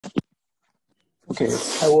Okay,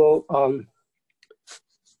 I will.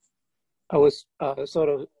 I was sort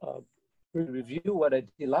of review what I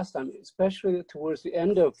did last time, especially towards the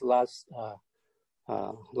end of last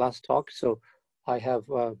talk. So I have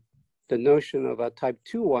the notion of a type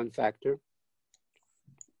 2-1 factor.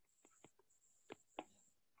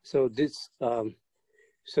 So this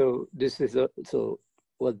is a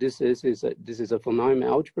what this is a von Neumann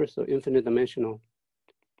algebra, so infinite dimensional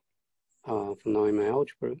von Neumann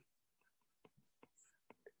algebra.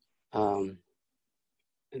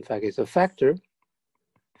 In fact, it's a factor.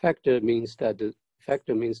 Factor means that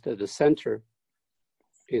the center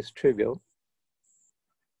is trivial,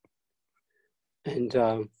 and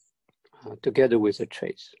together with a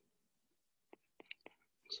trace.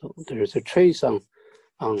 So there is a trace on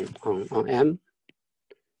M.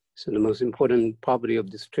 So the most important property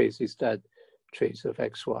of this trace is that trace of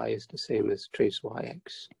xy is the same as trace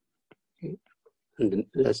yx. Okay? And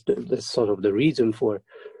that's sort of the reason for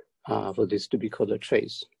this to be called a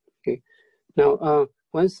trace. Okay. Now,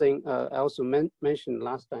 one thing I also mentioned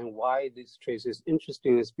last time why this trace is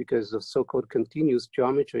interesting is because of so-called continuous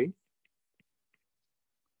geometry.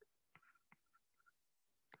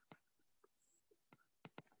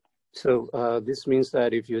 So this means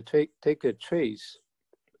that if you take a trace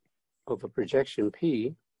of a projection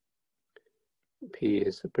P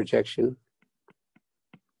is a projection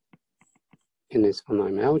in its von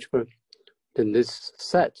Neumann algebra, then this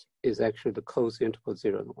set is actually the closed interval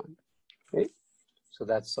 0 and 1. Okay, so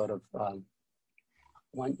that's sort of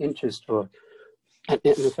one interest for, and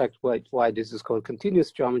in fact, why this is called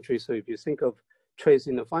continuous geometry. So if you think of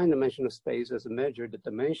tracing the finite dimensional space as a measure, the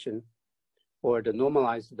dimension or the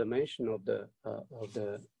normalized dimension of the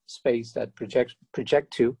space that project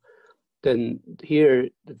to, then here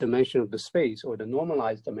the dimension of the space or the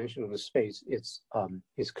normalized dimension of the space is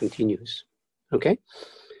continuous. Okay.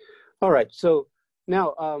 All right. So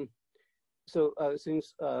now,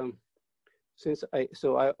 since I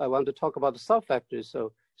want to talk about the subfactors,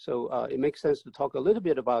 so it makes sense to talk a little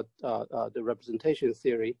bit about the representation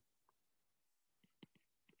theory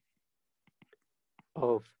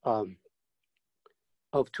of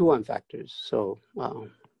 2-1 factors. So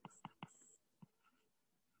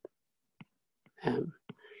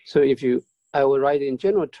I will write in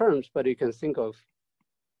general terms, but you can think of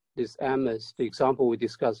this M as the example we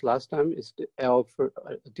discussed last time is the L for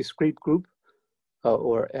a discrete group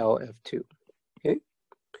or LF2. Okay.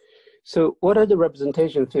 So what are the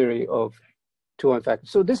representation theory of 2-1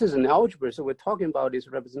 factors? So this is an algebra. So we're talking about this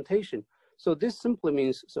representation. So this simply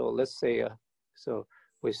means, so let's say, so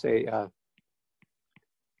we say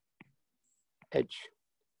H,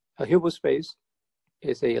 a Hilbert space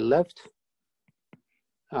is a left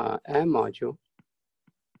M module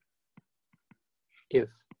if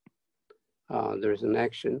there's an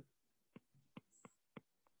action.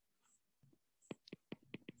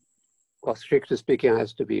 Well, strictly speaking, it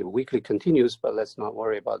has to be weakly continuous, but let's not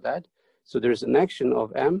worry about that. So there's an action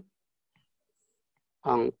of M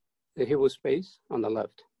on the Hilbert space on the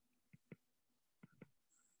left.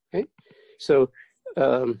 Okay, so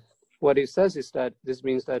what it says is that this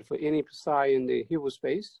means that for any psi in the Hilbert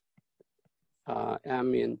space,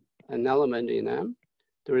 M in an element in M,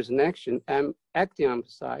 there is an action M acting on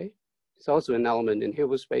psi. It's also an element in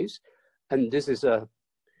Hilbert space, and this is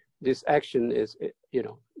this action is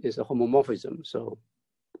is a homomorphism. So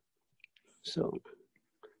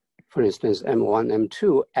for instance, M1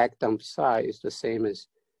 M2 act on psi is the same as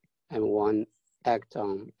M1 act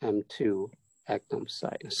on M2 act on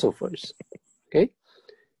psi, and so forth. Okay,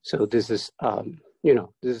 so this is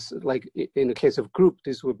this is like in the case of group,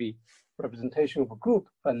 this would be representation of a group,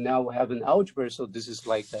 but now we have an algebra, so this is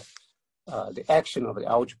like the action of the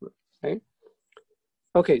algebra. Okay.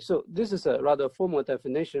 Okay, so this is a rather formal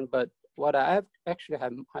definition, but what I actually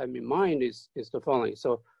have in mind is the following.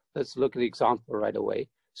 So let's look at the example right away.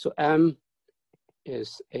 So M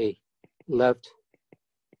is a left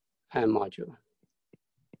M module,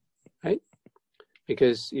 right?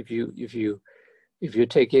 Because if you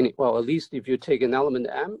take any, well, at least if you take an element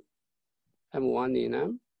M, M1 in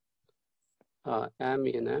M, M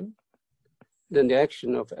in M, then the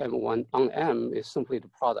action of M1 on M is simply the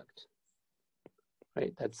product.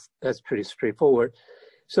 Right, that's pretty straightforward.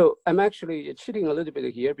 So I'm actually cheating a little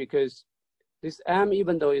bit here because this M,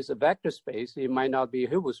 even though it's a vector space, it might not be a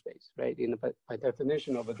Hilbert space, right? By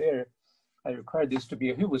definition over there, I require this to be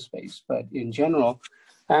a Hilbert space, but in general,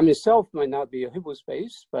 M itself might not be a Hilbert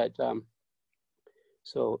space, but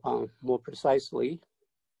more precisely,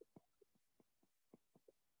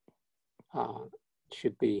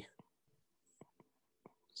 should be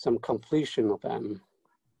some completion of M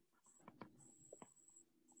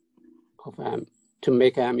to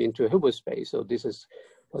make M into a Hilbert space. So this is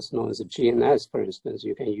what's known as a GNS, for instance.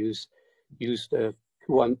 You can use the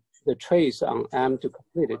trace on M to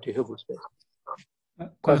complete it to Hilbert space.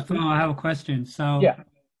 Question? I have a question. So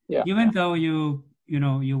even though you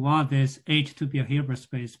want this H to be a Hilbert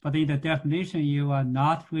space, but in the definition, you are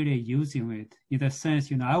not really using it. In the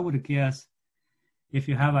sense, I would guess if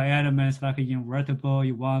you have an element like an invertible,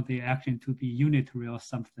 you want the action to be unitary or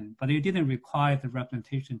something, but you didn't require the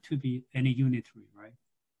representation to be any unitary, right?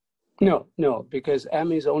 No, because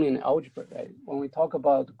M is only an algebra, right? When we talk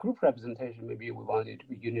about group representation, maybe we want it to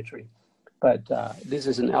be unitary, but this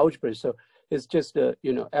is an algebra, so it's just the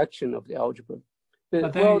action of the algebra.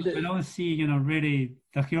 But then I don't see really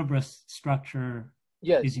the Hilbert structure.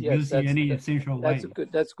 Yes, using any essential way.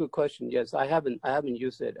 That's a good question. Yes, I haven't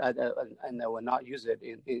used it, and I will not use it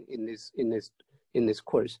in this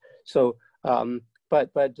course. So,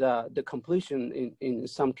 but the completion in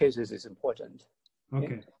some cases is important.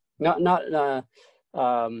 Okay.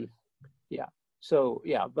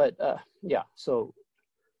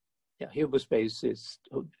 Hilbert space is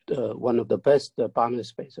one of the best boundary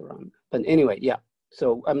space around. But anyway,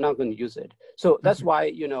 so I'm not going to use it. So that's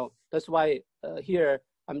why here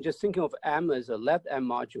I'm just thinking of M as a left M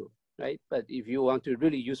module, right? But if you want to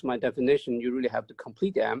really use my definition, you really have to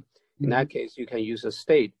complete M. In that case, you can use a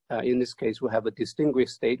state. In this case, we have a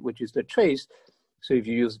distinguished state, which is the trace. So if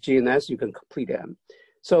you use GNS, you can complete M.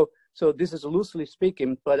 So this is loosely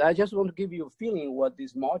speaking, but I just want to give you a feeling what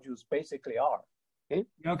these modules basically are.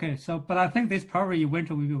 Okay. So, but I think this probably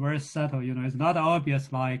eventually will be very subtle. It's not obvious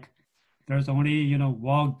like there's only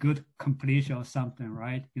one good completion or something,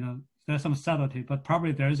 right? There's some subtlety, but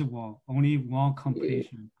probably there is only one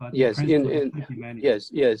completion. But yes, in the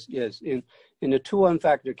 2-1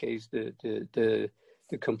 factor case, the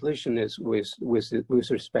completion is with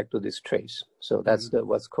respect to this trace. So that's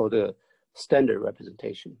what's called a standard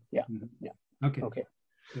representation. Okay.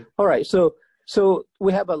 Good. All right. So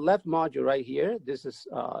we have a left module right here. This is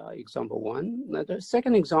example 1. Now, the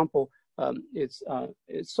second example, it's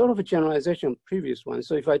sort of a generalization of the previous one.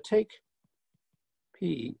 So if I take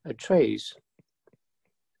P, a trace,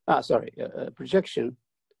 a projection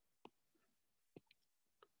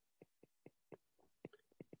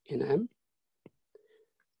in M,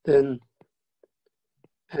 then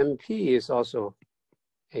MP is also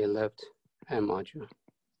a left M module.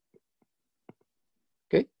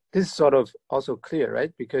 Okay, this is sort of also clear,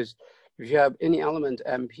 right? Because if you have any element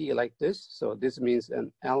MP like this, so this means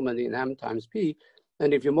an element in M times P,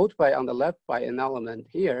 and if you multiply on the left by an element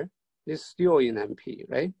here, it's still in MP,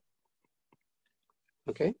 right?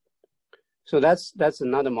 Okay, so that's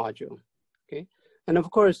another module. Okay, and of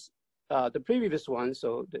course, the previous one,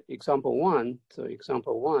 so the example 1, so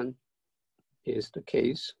example 1 is the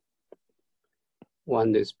case.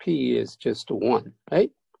 1 is P is just 1,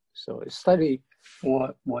 right? So it's slightly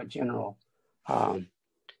more general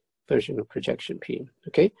version of projection P.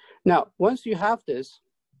 Okay. Now, once you have this,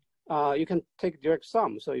 you can take direct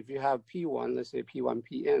sum. So if you have P1, let's say P1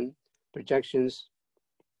 Pn projections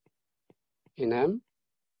in M,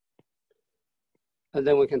 and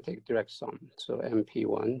then we can take direct sum. So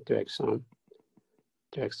MP1 direct sum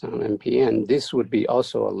MPn. This would be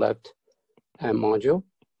also a left M module.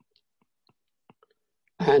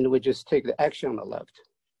 And we just take the action on the left.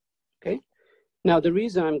 Okay. Now, the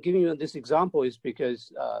reason I'm giving you this example is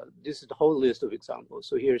because this is the whole list of examples.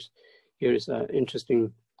 So here's an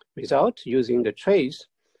interesting result using the trace.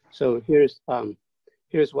 So here's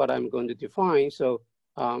what I'm going to define. So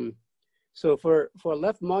so for a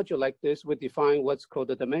left module like this, we define what's called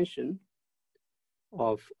the dimension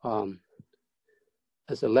of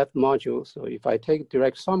as a left module. So if I take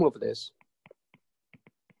direct sum of this,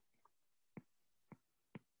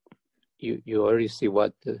 you already see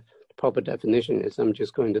what the proper definition is. I'm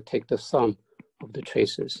just going to take the sum of the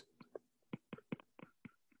traces.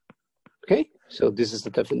 Okay, so this is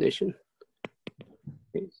the definition.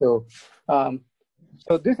 Okay, so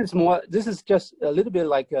so this is just a little bit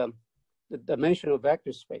like the dimensional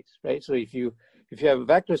vector space, right? So if you have a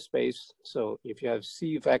vector space, so if you have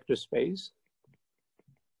C vector space,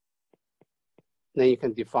 then you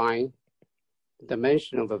can define the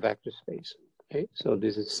dimension of a vector space. Okay, so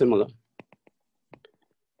this is similar.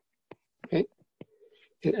 Okay,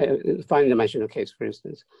 finite dimensional case, for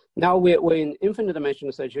instance. Now we're in infinite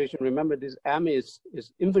dimensional situation. Remember, this M is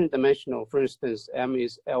infinite dimensional. For instance, M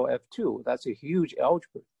is LF2. That's a huge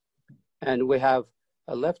algebra, and we have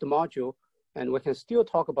a left module, and we can still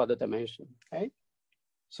talk about the dimension. Okay,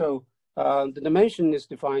 so the dimension is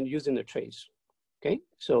defined using the trace. Okay,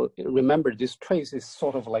 so remember, this trace is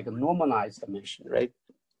sort of like a normalized dimension, right?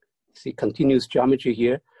 See continuous geometry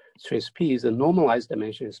here. trace P is the normalized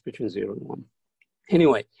dimension is between 0 and 1.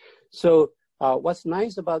 Anyway, so what's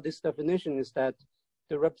nice about this definition is that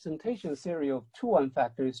the representation theory of 2-1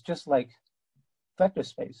 factor is just like vector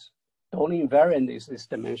space. The only invariant is this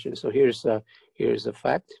dimension. So here's a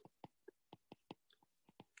fact.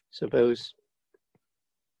 Suppose,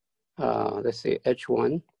 let's say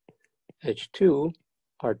H1, H2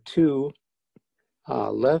 are two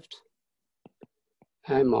left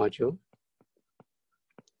hand module.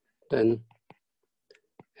 Then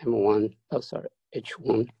M1,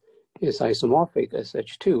 H1 is isomorphic as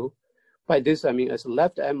H2. By this, I mean as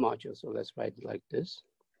left hand module. So let's write it like this.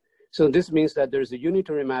 So this means that there's a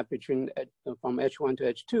unitary map between from H1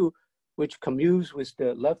 to H2, which commutes with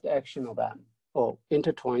the left action of M, or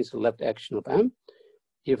intertwines the left action of M,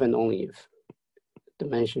 if and only if the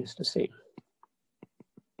dimension is the same.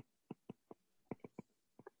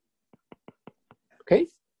 Okay.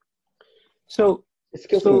 So,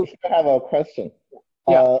 excuse me, I have a question.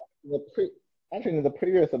 Yeah. Actually, in the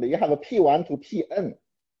previous, you have a P1 to Pn.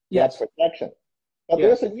 Yes. Projection. But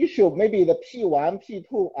there's an issue, maybe the P1,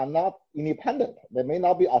 P2 are not independent. They may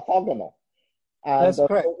not be orthogonal. And that's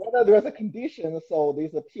correct. So whether there's a condition, so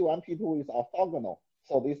this P1, P2 is orthogonal.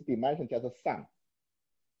 So this dimension just a sum.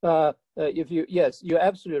 Yes, you're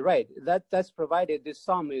absolutely right. That's provided this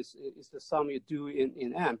sum is the sum you do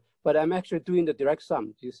in M. But I'm actually doing the direct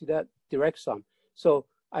sum. Do you see that? Direct sum. So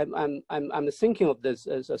I'm thinking of this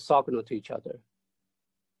as orthogonal to each other.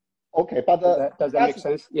 Okay, but does that make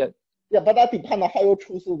sense? Yeah. Yeah, but that depends on how you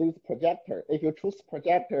choose this projector. If you choose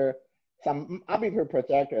projector, some arbitrary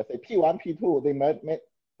projector, say P1, P2,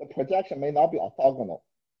 the projection may not be orthogonal.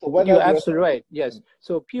 So whether you're absolutely right. Yes.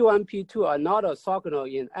 So P1, P2 are not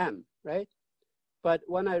orthogonal in M, right? But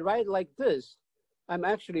when I write like this, I'm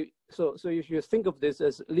actually so if you think of this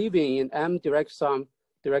as leaving in M direct sum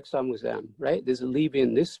with M, right? There's a leave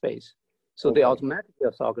in this space, so they automatically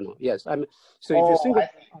orthogonal. Yes. So if you think of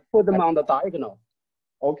put them on the diagonal.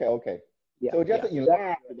 Okay. Yeah, so just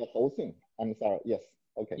enlarge the whole thing. I'm sorry. Yes.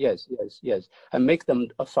 Okay. Yes. I make them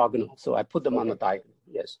orthogonal, so I put them on the diagonal.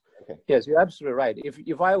 Yes. Okay. Yes, you're absolutely right.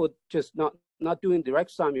 If I would just not doing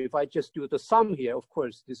direct sum, if I just do the sum here, of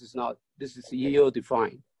course, this is EO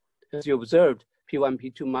defined. As you observed, P1,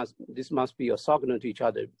 P2 must be orthogonal to each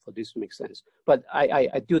other for this to make sense. But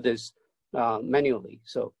I do this manually.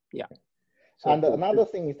 So yeah. So, and another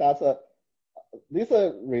thing is that these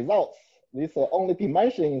results. This only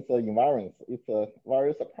dimension is invariance. It's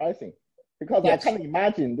very surprising because I can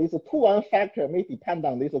imagine this 2-1 factor may depend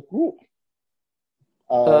on this group.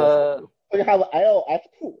 So you have L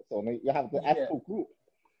F2, so you have the F2 group.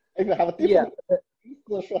 If you have a different,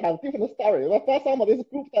 this should have different story. But some of these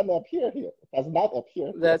groups that appear here does not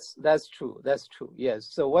appear. That's true. That's true. Yes.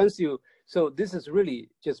 So so this is really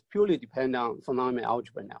just purely dependent on phenomenon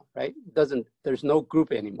algebra now, right? There's no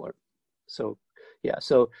group anymore. So.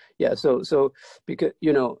 So because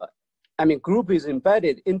I mean group is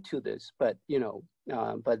embedded into this, but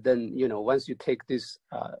but then once you take this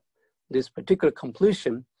particular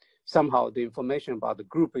completion, somehow the information about the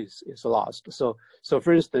group is lost. So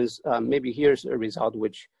for instance, maybe here's a result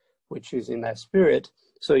which is in that spirit.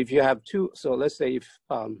 So if you have two, so let's say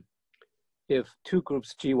if two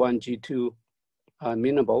groups G1, G2 are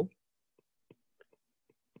amenable,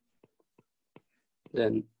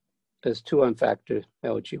 then as 2-1 factor,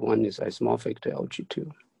 LG1 is isomorphic to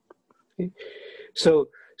LG2. Okay. So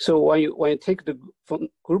when you take the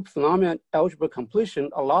group phenomenon algebra completion,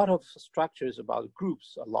 a lot of structures about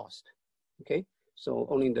groups are lost. Okay. So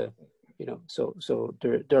only the so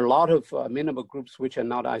there are a lot of amenable groups which are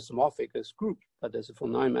not isomorphic as groups, but as a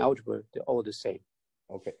phenomenon algebra, they're all the same.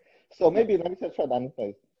 Okay. So maybe let me try to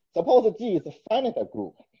understand. Suppose G is a finite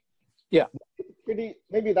group. Yeah.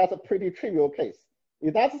 Maybe that's a pretty trivial case.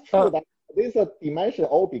 If that's true, that this dimension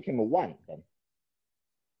all became 1 then.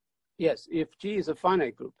 Yes, if G is a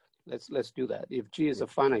finite group, let's do that. If G is a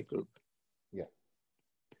finite group. Yeah.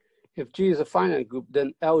 If G is a finite group,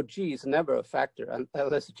 then LG is never a factor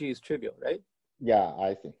unless G is trivial, right? Yeah,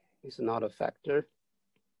 I see. It's not a factor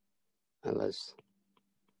unless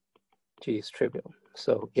G is trivial.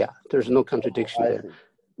 So yeah, there's no contradiction there.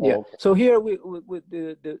 Yeah. Okay. So here with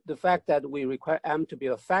the fact that we require M to be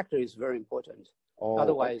a factor is very important.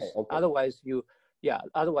 Otherwise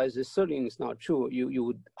this certainly is not true. You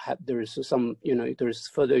would have, there is some, there's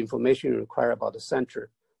further information you require about the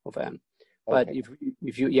center of M. But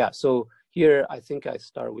if you so here I think I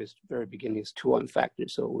start with very beginning is 2-1 factor.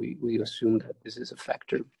 So we assume that this is a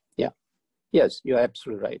factor. Yeah. Yes, you're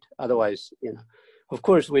absolutely right. Otherwise, of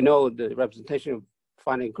course we know the representation of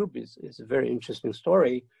finite group is a very interesting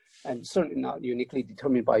story and certainly not uniquely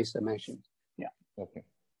determined by its dimension. Yeah. Okay.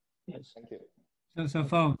 Thank you. So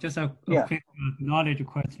Feng, just a Yeah. quick knowledge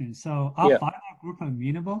question. So are finite groups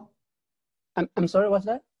amenable? I'm sorry, what's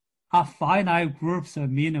that? Are finite groups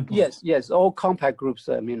amenable? Yes, all compact groups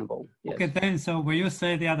are amenable. Yes. Okay, then so when you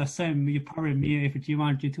say they are the same, you probably mean if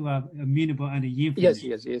G1, G2 are amenable and infinite. Yes,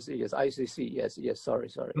 ICC, yes, sorry.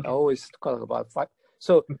 Okay. I always talk about five.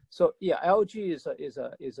 So yeah, LG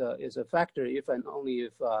is a factor if and only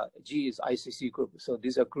if G is ICC group. So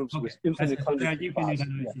these are groups with infinite conjugate class.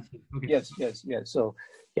 Okay. Yes. So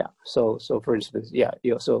yeah, so for instance,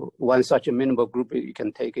 so one such amenable group you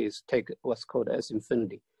can take what's called S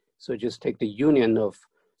infinity. So just take the union of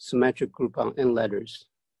symmetric group on n letters.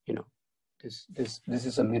 This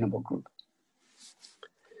is a amenable group.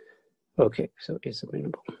 Okay, so it's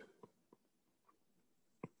amenable.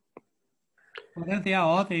 Well, then they are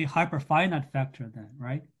all the hyperfinite factor then,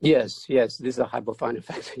 right? Yes, this is a hyperfinite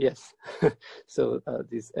factor, yes. So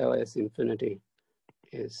this LS infinity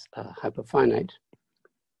is hyperfinite.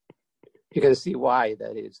 You can see why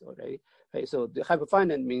that is already. Right? So the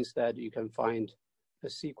hyperfinite means that you can find a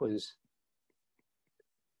sequence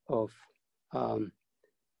of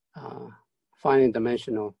finite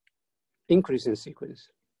dimensional increasing sequence,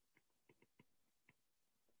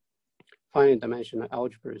 finite dimensional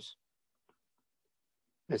algebras,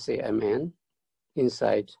 let's say Mn,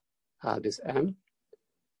 inside this M,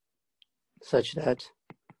 such that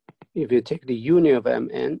if you take the union of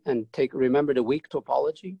Mn and remember the weak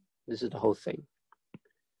topology, this is the whole thing.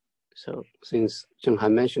 So since Zhenghai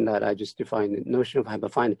mentioned that, I just defined the notion of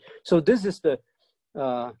hyperfinite. So this is the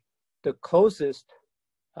closest,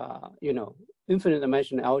 infinite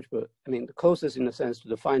dimensional algebra. I mean, the closest in a sense to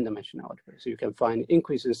the finite dimensional algebra. So you can find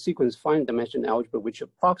increase in sequence finite dimensional algebra, which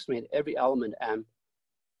approximate every element M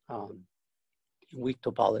weak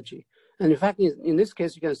topology. And in fact, in this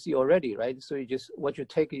case, you can see already, right? So you just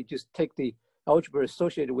take the algebra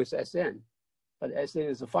associated with Sn, but Sn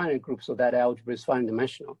is a finite group, so that algebra is finite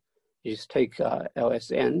dimensional. You just take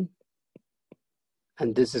LSN,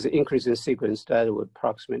 and this is an increasing sequence that would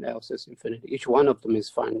approximate LSS infinity. Each one of them is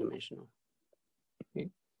finite dimensional. Okay.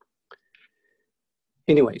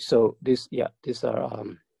 Anyway, so these are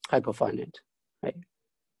hyperfinite, right?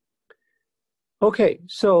 Okay,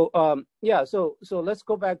 so so let's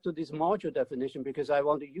go back to this module definition because I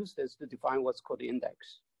want to use this to define what's called the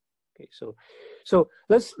index. Okay, so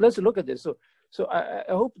let's look at this. So I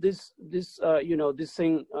hope this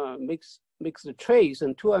thing makes the trace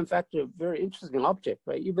and 2n factor a very interesting object,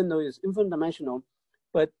 right? Even though it's infinite dimensional,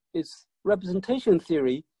 but its representation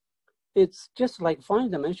theory, it's just like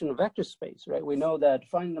finite dimensional vector space, right? We know that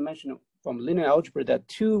finite dimensional from linear algebra that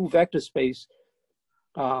two vector space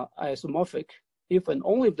are isomorphic if and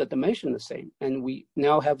only if the dimension is the same. And we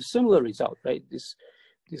now have a similar result, right? This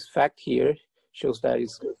fact here shows that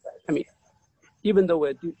even though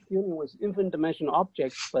we're dealing with infinite dimensional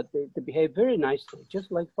objects, but they behave very nicely,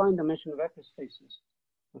 just like finite dimensional vector spaces.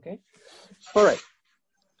 Okay, all right.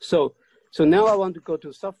 So now I want to go to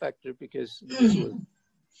subfactor because this was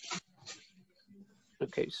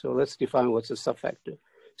okay. So let's define what's a subfactor.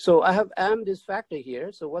 So I have M this factor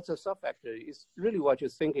here. So what's a subfactor? It's really what you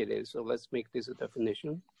think it is. So let's make this a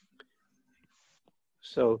definition.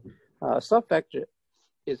 So subfactor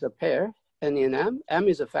is a pair, and in M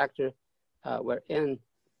is a factor where n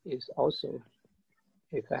is also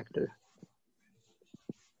a factor.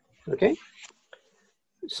 Okay.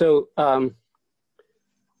 So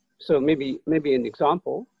so maybe an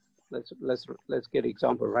example. Let's get an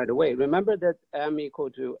example right away. Remember that M equal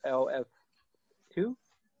to LF2.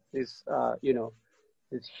 This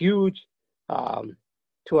this huge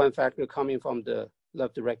 2n factor coming from the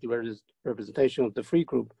left-directed representation of the free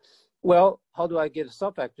group. Well, how do I get a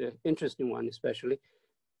subfactor? Interesting one, especially.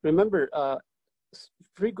 Remember,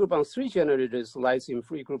 free group on 3 generators lies in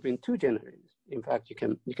free group in 2 generators. In fact, you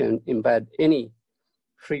can embed any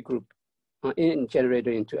free group in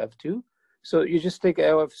generator into F2. So you just take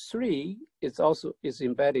LF3. It's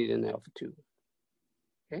embedded in F2.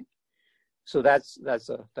 Okay. So that's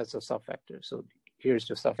a subfactor. So here's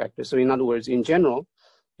the subfactor. So in other words, in general,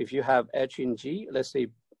 if you have H and G, let's say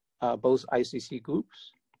both ICC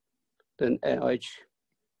groups, then LH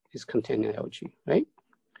is contained in LG, right?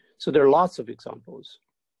 So there are lots of examples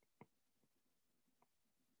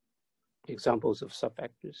of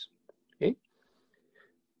subfactors. Okay.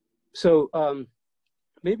 So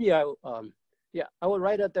maybe I will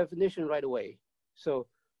write a definition right away. So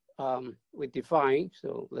we define.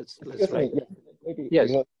 So let's write. Maybe,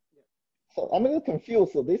 yes. So I'm a little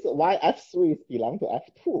confused. So this why F3 belong to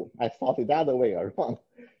F2? I thought it the other way around.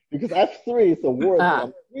 Because F3 is a word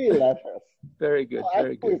for 3 letters. Very good. So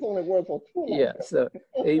very F2 good. is only word for 2 letters. Yeah. So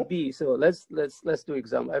AB. So let's do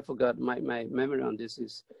example. I forgot my memory on this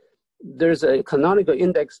is there's a canonical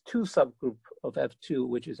index 2 subgroup of F2,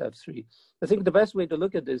 which is F3. I think the best way to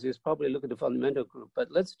look at this is probably look at the fundamental group.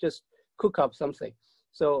 But let's just cook up something.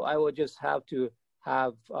 So I will just have to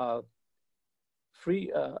have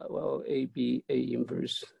free well AB A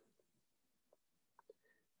inverse.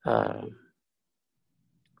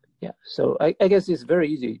 Yeah, so I guess it's very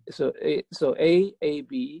easy. So A,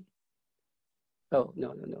 B. Oh,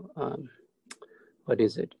 no. What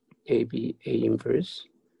is it? A, B, A inverse.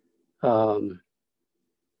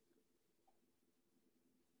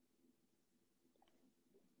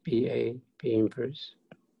 B, A, B inverse.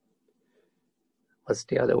 What's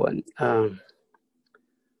the other one?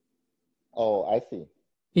 Oh, I see.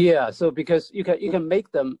 Yeah, so because you can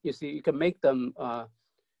make them, you see, you can make them have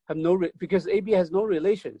because AB has no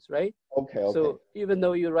relations, right? Okay. So even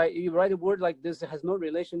though you write a word like this, it has no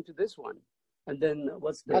relation to this one. And then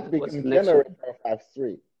what's the next one? Of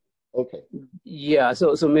F3. Okay. Yeah,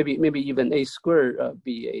 so maybe even A squared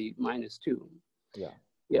be A minus 2.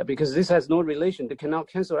 Yeah, because this has no relation. They cannot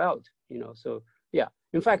cancel out, so yeah.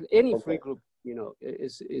 In fact, any free group,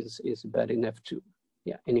 is bad in F2.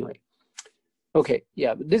 Yeah, anyway. Okay,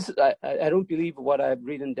 yeah, but this, I don't believe what I've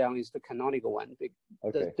written down is the canonical one.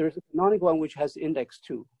 Okay. There's a canonical one which has index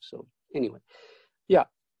 2. So anyway, yeah.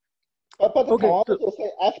 But okay, can also say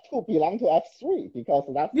F2 belong to F3 because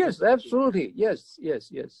that's... Yes, absolutely. Yes.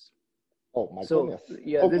 Oh, my goodness.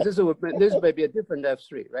 Yeah, okay. This may be a different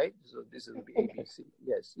F3, right? So this will be ABC.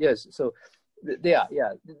 Yes. So yeah.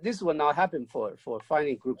 This will not happen for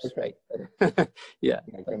finding groups, right? Yeah.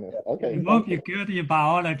 My goodness. Okay. You won't be good in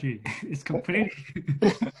biology. It's completely.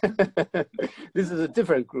 This is a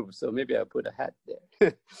different group, so maybe I'll put a hat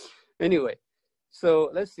there. Anyway,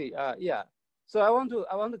 so let's see. Yeah. So I want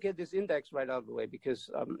to get this index right out of the way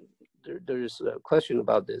because there is a question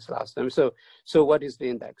about this last time. So what is the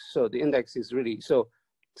index? So the index is really so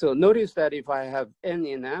notice that if I have n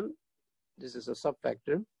in M, this is a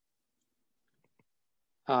subvector.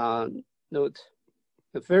 Note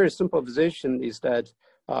the very simple position is that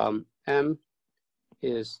M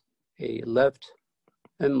is a left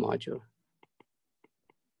M module,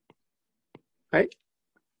 right?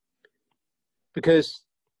 Because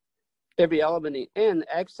every element in N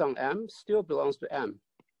X on M still belongs to M.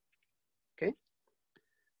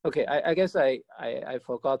 Okay. I guess I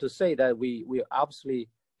forgot to say that we are obviously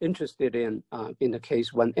interested in the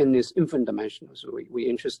case when N is infinite dimensional. So we're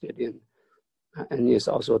interested in N is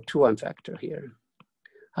also a 2-1 factor here.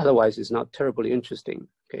 Otherwise, it's not terribly interesting.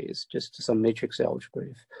 Okay, it's just some matrix algebra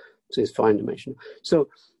if it's finite dimensional. So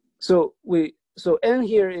N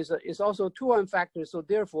here is also a 2-1 factor. So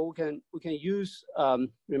therefore, we can use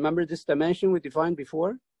remember this dimension we defined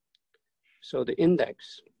before. So the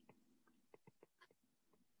index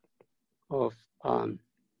of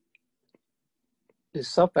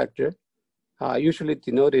this subvector, usually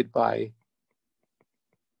denoted by.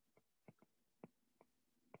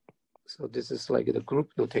 So this is like the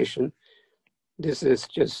group notation. This is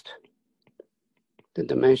just the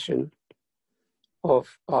dimension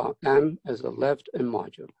of M as a left M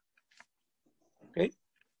module. Okay.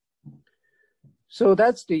 So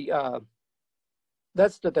that's the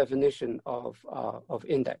definition of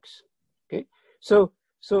index. Okay. So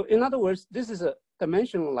in other words, this is a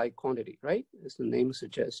dimensional-like quantity, right? As the name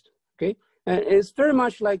suggests. Okay. And it's very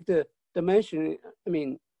much like the dimension. I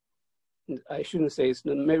mean, I shouldn't say it's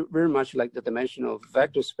very much like the dimension of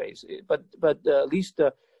vector space, but at least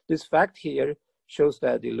this fact here shows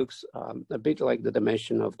that it looks a bit like the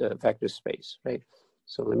dimension of the vector space, right?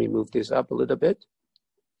 So let me move this up a little bit.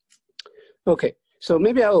 Okay, so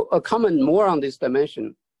maybe I'll comment more on this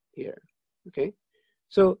dimension here. Okay,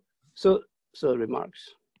 so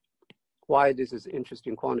remarks. Why this is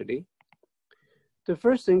interesting quantity? The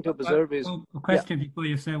first thing to observe is a question before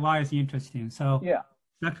you say why it's interesting. So yeah.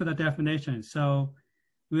 Back to the definition. So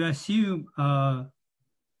we assume N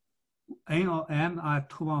or M are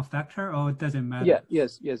 2-1 factor, or it doesn't matter? Yeah,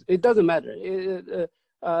 yes. It doesn't matter.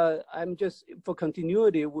 I'm just for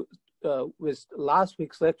continuity with last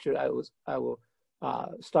week's lecture. I will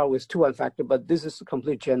start with 2-1 factor, but this is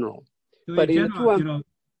complete general. So but in general,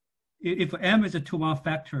 if M is a 2-1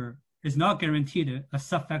 factor, it's not guaranteed a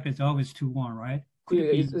subfactor is always 2-1, right?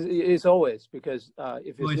 It's always because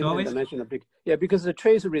if it's in the dimension of because the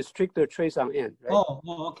trace restrict the trace on N, right? Oh,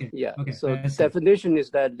 okay. Yeah. Okay. So definition is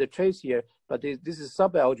that the trace here, but this is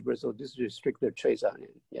subalgebra, so this restrict the trace on N.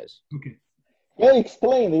 Yes. Okay. Can you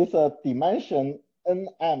explain this dimension NM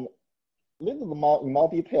a little more in more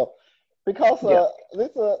detail? because this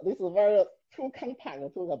is very too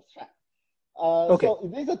compact, too abstract. Okay. So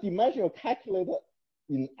is this a dimension you calculate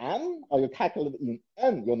in M or you calculate in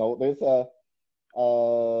N? You know, there's a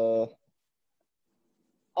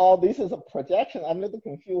oh, this is a projection. I'm a little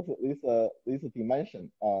confused with this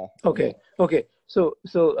dimension. Okay. Okay. So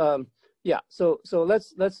yeah. So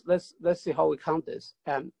let's see how we count this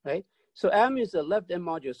M, right? So M is a left M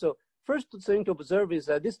module. So first thing to observe is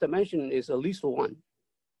that this dimension is at least 1,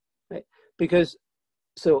 right? Because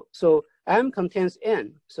so M contains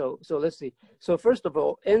N. So let's see. So first of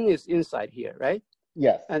all, N is inside here, right?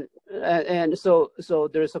 Yes. And so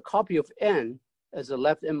there's a copy of N as a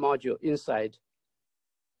left M module inside.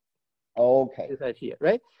 Okay. Inside here,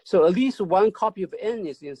 right? So at least 1 copy of N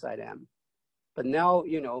is inside M. But now,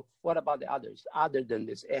 you know, what about the others other than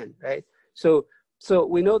this N, right? So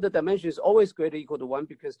we know the dimension is always greater or equal to 1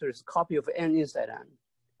 because there's a copy of N inside M.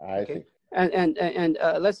 I see. And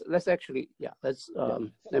let's actually, yeah, let's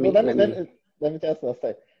let me just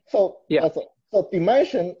say. So yeah. So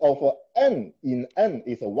dimension of N in N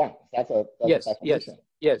is 1. That's yes, definition.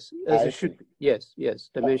 Yes, as it should be. Yes,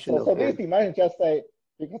 dimension of so N. this dimension just say,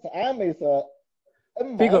 because M is a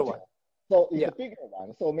N bigger module, one. so it's a bigger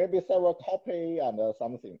one. So maybe several copy and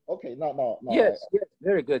something. Okay, no. Yes,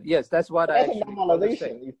 very good. Yes, that's what I actually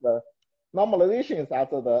normalization is the normalization is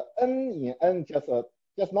after the N in N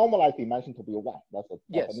just normalize dimension to be 1. That's a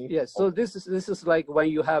definition. Yes. So this is like when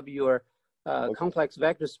you have your complex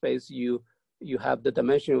vector space, you have the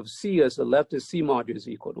dimension of C as the left C module is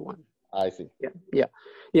equal to 1. I see. Yeah.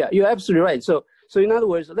 You're absolutely right. So in other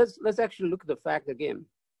words, let's actually look at the fact again.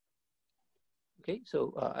 Okay,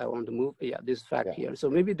 so I want to move. Yeah, this fact here. So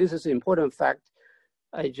maybe this is an important fact.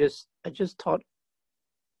 I just taught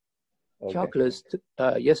calculus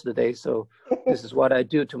yesterday. So this is what I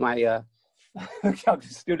do to my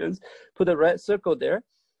calculus students. Put a red circle there.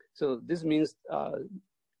 So this means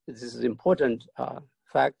this is an important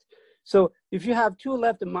fact. So if you have 2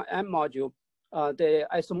 left M module, the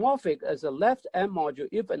isomorphic as a left M module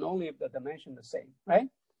if and only if the dimension is the same, right?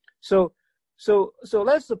 So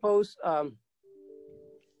let's suppose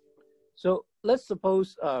So let's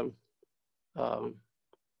suppose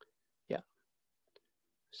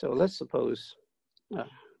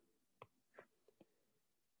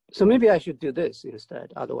so maybe I should do this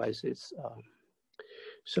instead. Otherwise, it's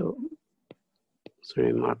so 3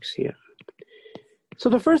 remarks here. So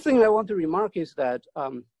the first thing I want to remark is that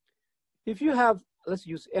if you have, let's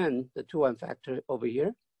use n, the 2-1 factor over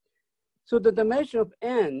here. So the dimension of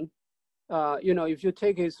n, if you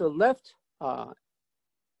take it, so left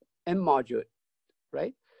n module,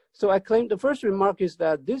 right? So I claim the first remark is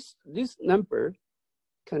that this number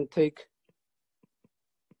can take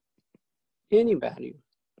any value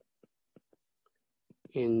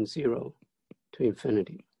in 0 to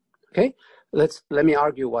infinity. Okay, let me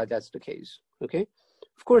argue why that's the case. Okay,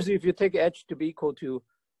 of course, if you take h to be equal to,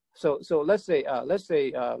 so let's say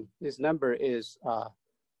this number is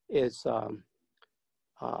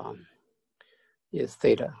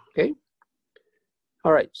theta. Okay,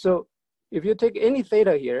 all right. So if you take any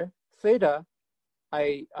theta here, theta,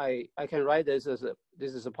 I can write this as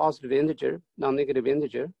this is a positive integer, non-negative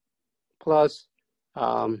integer, plus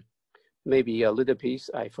maybe a little piece.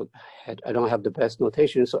 I don't have the best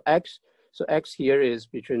notation. So x here is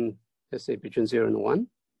between, let's say between 0 and 1.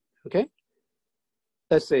 Okay.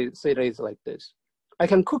 Let's say theta is like this. I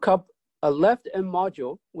can cook up a left n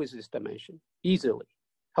module with this dimension easily.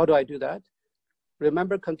 How do I do that?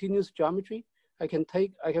 Remember continuous geometry? I can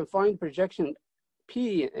find projection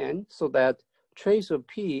P in N so that trace of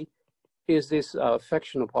P is this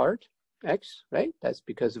fractional part, X, right? That's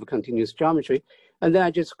because of continuous geometry. And then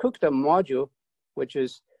I just cook the module, which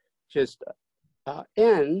is just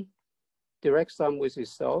N direct sum with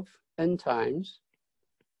itself, N times.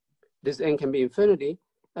 This N can be infinity.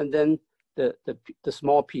 And then the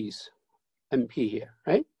small piece, MP here,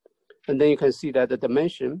 right? And then you can see that the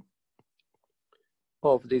dimension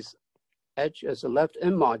of this H as a left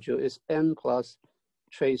N module is N plus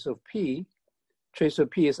trace of P. Trace of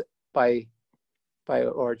P is by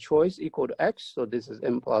our choice equal to X. So this is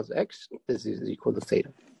N plus X. This is equal to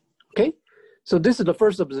theta. Okay. So this is the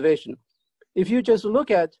first observation. If you just look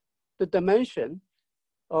at the dimension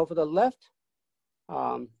of the left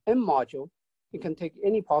N module, you can take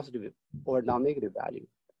any positive or non-negative value,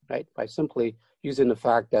 right? By simply using the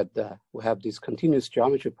fact that we have this continuous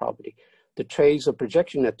geometry property. The trace of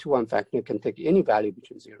projection at 2-1 factor can take any value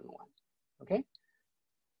between 0 and 1. Okay.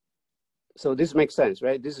 So this makes sense,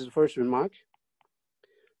 right? This is the first remark.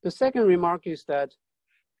 The second remark is that,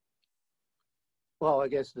 well, I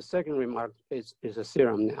guess the second remark is a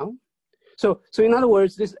theorem now. So in other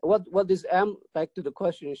words, this what this M, back to the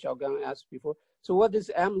question Xiao-Gang asked before. So what this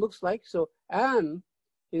M looks like? So M,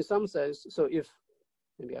 in some sense, so if,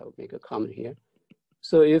 maybe I'll make a comment here.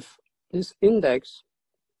 So if this index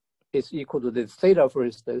is equal to this theta, for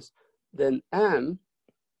instance, then M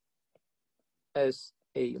as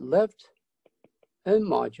a left N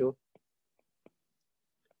module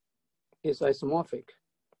is isomorphic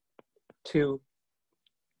to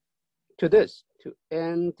this, to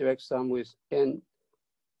N direct sum with N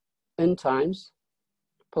times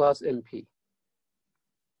plus NP,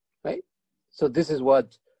 right? So this is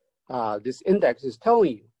what this index is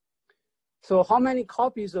telling you. So how many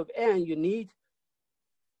copies of N you need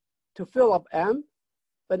to fill up M,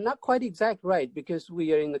 but not quite exact, right? Because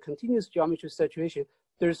we are in the continuous geometry situation.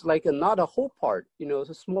 There's like not a whole part, you know,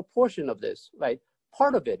 it's a small portion of this, right?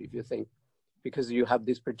 Part of it, if you think, because you have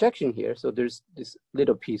this projection here. So there's this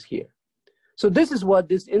little piece here. So this is what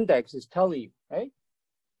this index is telling you, right?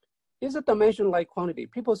 It's a dimension-like quantity.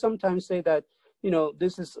 People sometimes say that, you know,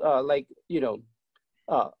 this is like, you know,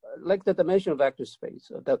 like the dimension of vector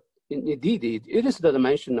space. That indeed, it is the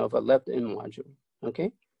dimension of a left N module,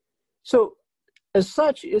 okay? So as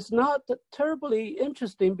such, it's not terribly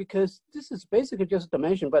interesting because this is basically just a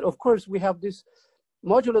dimension. But of course, we have this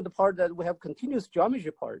modular part that we have continuous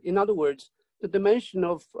geometry part. In other words, the dimension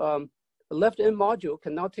of the left N module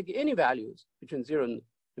can now take any values between 0 and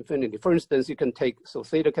infinity. For instance, you can take, so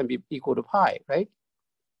theta can be equal to pi, right?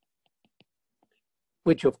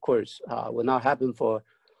 Which of course will not happen for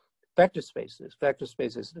vector spaces. Vector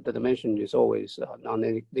spaces, the dimension is always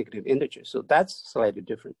non-negative integer. So that's slightly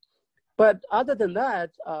different. But other than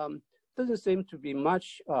that, doesn't seem to be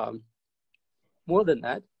much more than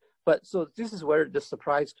that. But so this is where the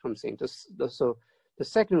surprise comes in. So the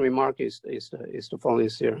second remark is the following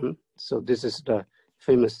theorem. So this is the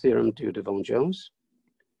famous theorem due to Von Jones,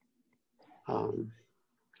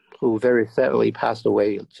 who very sadly passed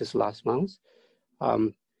away just last month.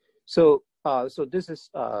 So this is,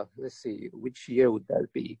 let's see, which year would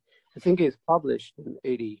that be? I think it's published in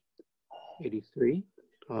 83.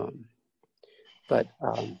 But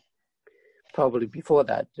probably before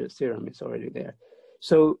that, the theorem is already there.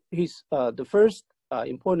 So he's the first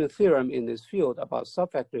important theorem in this field about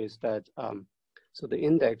subvector is that so the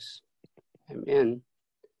index Mn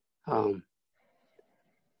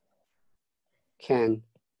can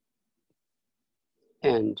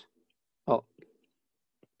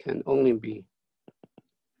only be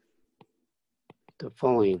the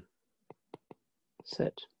following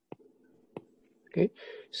set. Okay,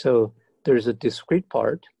 so there's a discrete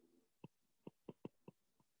part.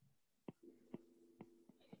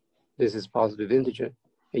 This is positive integer,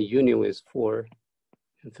 and union is for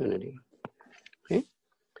infinity. Okay,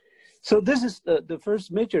 so this is the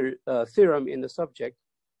first major theorem in the subject.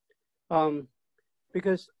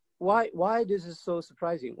 Because why this is so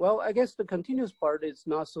surprising? Well, I guess the continuous part is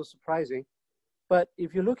not so surprising, but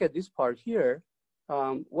if you look at this part here,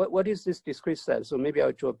 what is this discrete set? So maybe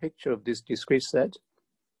I'll draw a picture of this discrete set.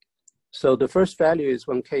 So the first value is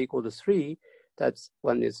when k equal to 3, that's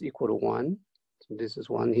when is equal to 1. So this is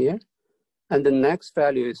 1 here. And the next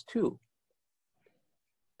value is 2.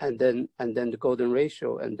 And then the golden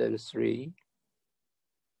ratio, and then 3.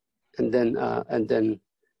 And then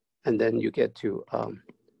you get to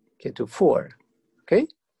 4. Okay?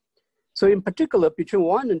 So in particular, between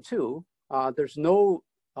 1 and 2, there's no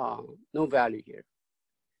value here.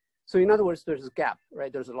 So in other words, there's a gap,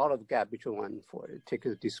 right? There's a lot of gap between 1 and 4. It takes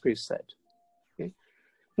a discrete set. Okay.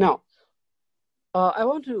 Now, I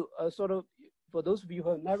want to sort of, for those of you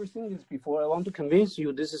who have never seen this before, I want to convince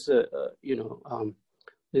you this is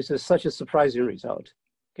this is such a surprising result.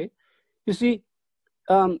 Okay. You see,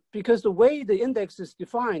 because the way the index is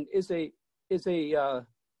defined is the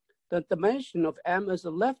dimension of M as a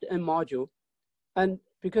left N module, and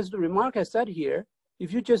because the remark I said here,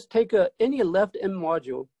 if you just take any left N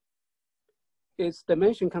module, its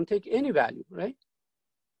dimension can take any value, right?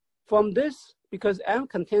 From this, because M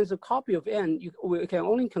contains a copy of N, we can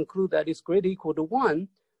only conclude that it's greater or equal to 1.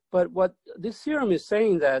 But what this theorem is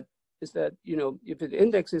saying is that, you know, if the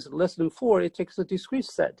index is less than 4, it takes a discrete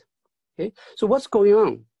set. Okay, so what's going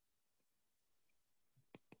on?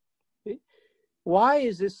 Okay. Why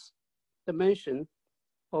is this dimension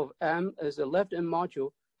of M as a left N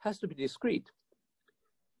module has to be discrete?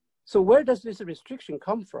 So where does this restriction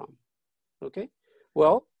come from? Okay,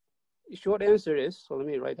 well, the short answer is, so let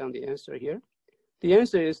me write down the answer here. The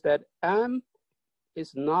answer is that M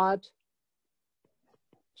is not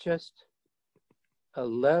just a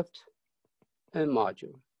left N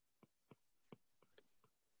module.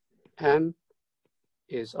 M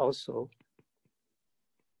is also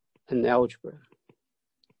an algebra.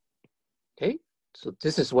 Okay, so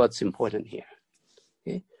this is what's important here.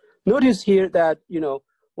 Okay, notice here that,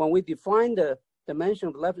 when we define the dimension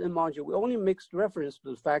of the left-hand module, we only make reference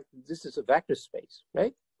to the fact that this is a vector space,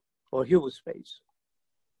 right? Or Hilbert space.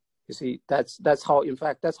 You see, that's how, in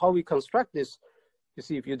fact, that's how we construct this. You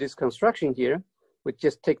see, if you do this construction here, we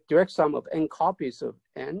just take direct sum of n copies of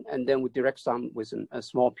n, and then we direct sum with a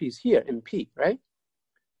small piece here, np, right?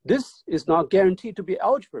 This is not guaranteed to be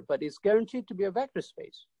algebra, but it's guaranteed to be a vector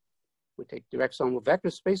space. We take direct sum of vector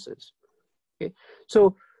spaces. Okay,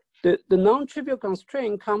 so the non-trivial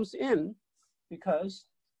constraint comes in because,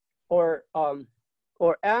 or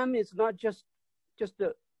M is not just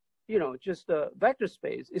the, just a vector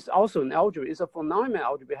space. It's also an algebra. It's a phenomenon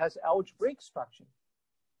algebra. It has algebraic structure.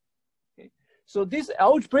 Okay, so this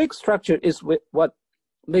algebraic structure is what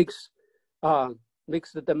makes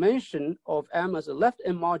the dimension of M as a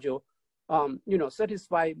left-hand module,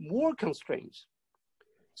 satisfy more constraints.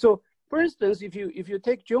 So, for instance, if you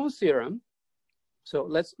take Jones' theorem, so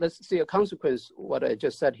let's see a consequence of what I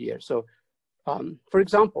just said here. So, for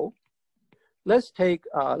example, let's take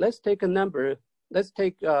a number. Let's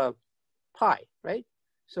take pi, right?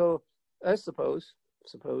 So let's suppose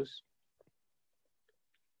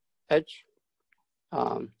h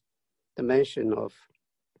dimension of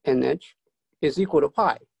nh is equal to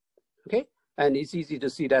pi. Okay, and it's easy to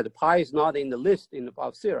see that pi is not in the list in the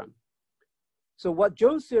above theorem. So what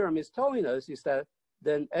Jones' theorem is telling us is that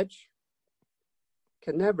then h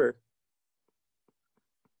can never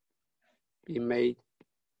be made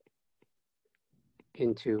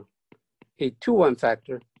into a 2-1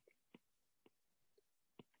 factor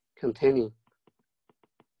containing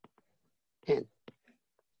n.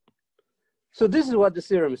 So this is what the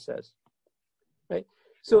theorem says, right?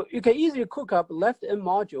 So you can easily cook up left-hand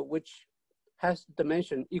module which has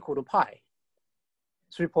dimension equal to pi,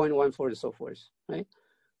 3.14 and so forth, right?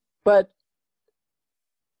 But,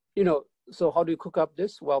 so how do you cook up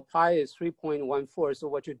this? Well, pi is 3.14. So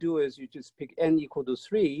what you do is you just pick n equal to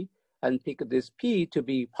 3 and pick this p to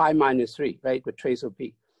be pi minus 3, right? The trace of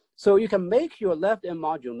p. So you can make your left-hand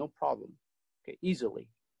module no problem, okay, easily.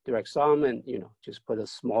 Direct sum and, just put a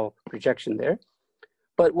small projection there.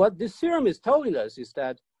 But what this theorem is telling us is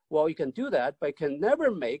that, well, you can do that, but you can never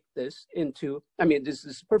make this into, this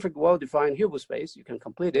is perfect well-defined Hilbert space. You can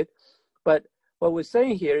complete it. But what we're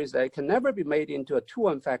saying here is that it can never be made into a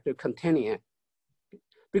 2-1 factor containing n.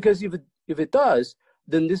 Because if it does,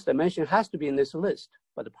 then this dimension has to be in this list,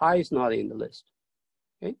 but the pi is not in the list,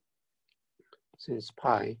 okay? Since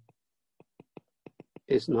pi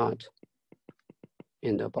is not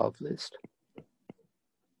in the above list.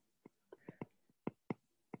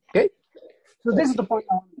 Okay, so this is the point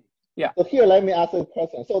I want to make. Yeah. So here, let me ask a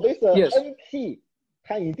question. So this yes. NP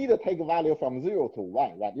can indeed take value from 0 to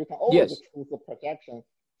 1, right? You can always yes. choose the projection.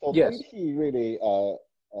 So yes. NP really,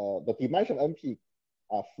 the dimension NP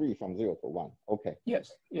are free from 0 to 1. Okay.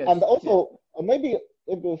 Yes. Yes. And also maybe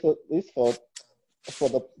it was this for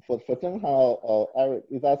Zhenghao or Eric,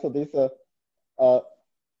 is that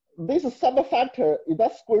this subfactor, is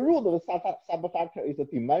that square root of the subfactor is a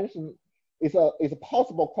dimension, is a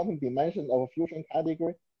possible quantum dimension of a fusion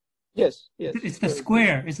category? Yes, yes. It's the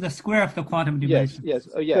square. It's the square of the quantum dimension. Yes,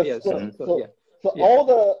 yes. Oh, yeah, yes. So all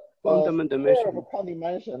the quantum dimension of a quantum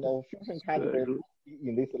dimension of fusion category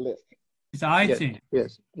in this list. It's I-thing.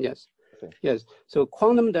 Yes, yes, yes, yes. So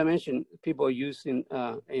quantum dimension people use in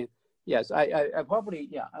yes. I'll probably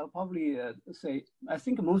say I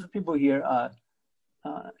think most people here I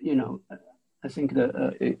think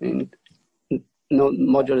know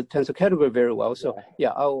modular tensor category very well. So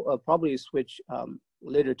yeah, I'll probably switch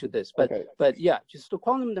later to this. But but yeah, just the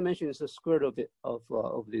quantum dimension is the square root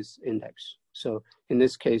of this index. So in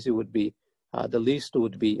this case, it would be the least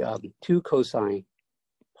would be 2 cosine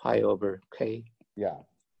pi over k. Yeah.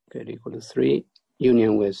 K equal to 3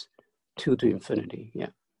 union with 2 to infinity. Yeah.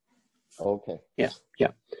 Okay. Yeah.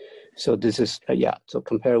 Yeah. So this is So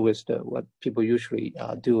compare with what people usually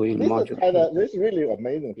do in modular. This is really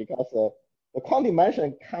amazing because the quantum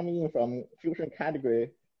dimension coming from fusion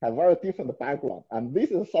category have very different background, and this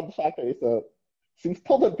is subfactor is seems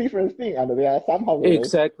totally different thing, and they are somehow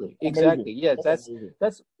exactly. Yeah,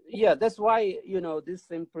 that's why this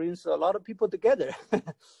thing brings a lot of people together.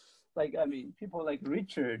 Like people like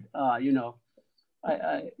Richard,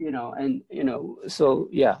 so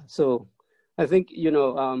yeah. So I think we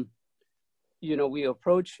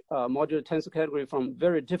approach modular tensor category from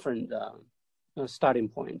very different starting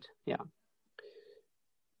point. Yeah.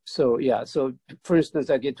 So yeah, so for instance,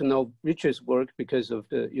 I get to know Richard's work because of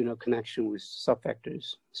the connection with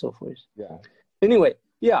subfactors, so forth. Yeah. Anyway,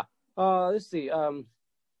 yeah. Let's see.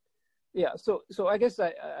 yeah, so I guess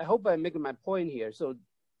I hope I'm making my point here. So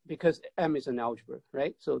because M is an algebra,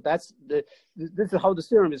 right? So this is how the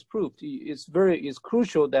theorem is proved. It's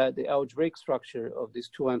crucial that the algebraic structure of these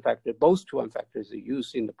 2n factor, both 2n factors, are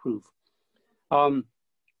used in the proof.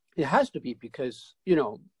 It has to be because, you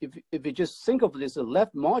know, if you just think of this as a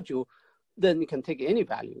left module, then you can take any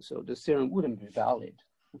value. So the theorem wouldn't be valid.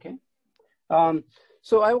 Okay.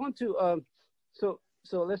 So I want to so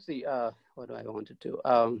let's see. What do I want to do?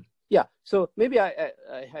 Yeah. So maybe I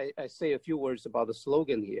say a few words about the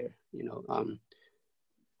slogan here. You know.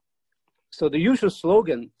 So the usual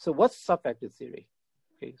slogan. So what's sub-factor theory?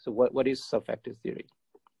 Okay. So what is sub-factor theory?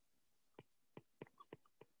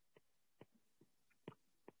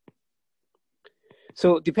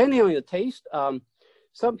 So depending on your taste,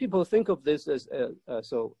 some people think of this as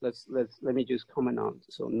so let me just comment on.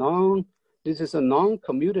 So this is a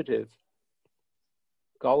non-commutative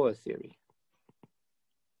Galois theory.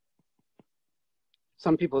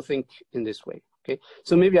 Some people think in this way. Okay,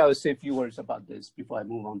 so maybe I will say a few words about this before I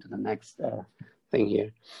move on to the next thing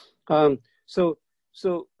here. So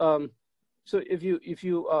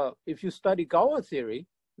if you study Galois theory,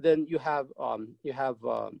 then you have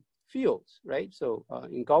fields, right? So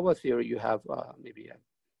in Galois theory, you have maybe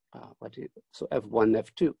so F1,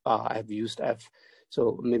 F2. I have used F,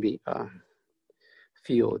 so maybe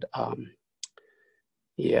field.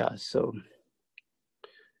 Yeah. So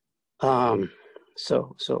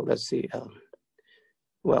so let's see.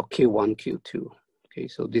 Well, Q1, Q2. Okay,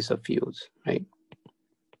 so these are fields, right?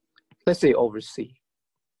 Let's say over C.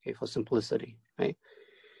 Okay, for simplicity, right?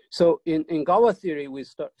 So in Galois theory, we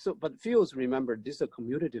start. So, but fields, remember, this is a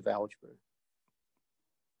commutative algebra,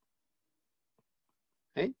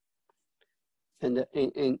 right? And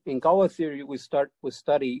in Galois theory, we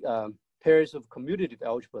study pairs of commutative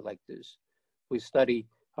algebra like this. We study,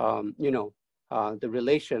 you know, the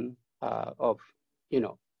relation of, you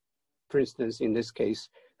know, for instance, in this case,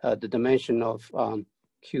 the dimension of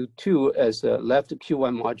Q2 as a left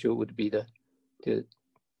Q1 module would be the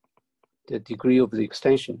degree of the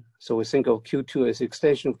extension. So we think of Q2 as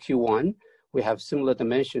extension of Q1. We have similar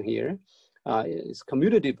dimension here. It's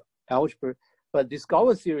commutative algebra, but this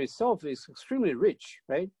Galois theory itself is extremely rich,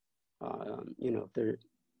 right? You know, there,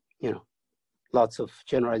 you know, lots of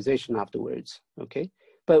generalization afterwards. Okay,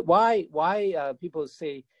 but why people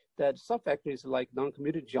say that subfactor is like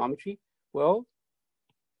non-commutative geometry? Well,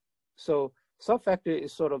 so subfactor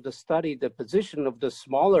is sort of the position of the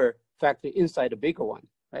smaller factor inside the bigger one,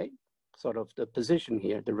 right? Sort of the position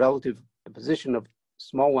here, the position of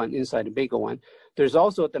small one inside the bigger one. There's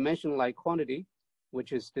also a dimension-like quantity,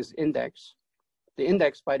 which is this index. The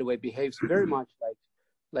index, by the way, behaves very much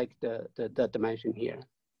like the dimension here.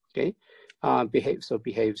 Okay,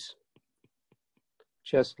 behaves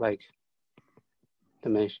just like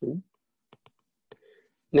dimension.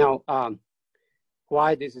 Now,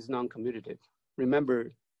 why this is non-commutative?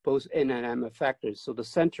 Remember, both n and m are factors, so the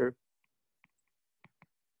center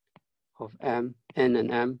of n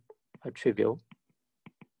and m are trivial.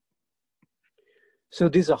 So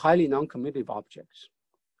these are highly non-commutative objects.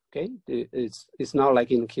 Okay, it's not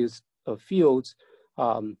like in the case of fields.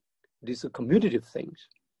 These are commutative things.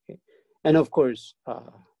 Okay? And of course,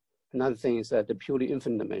 another thing is that they're purely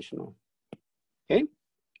infinite dimensional. Okay,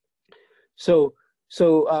 so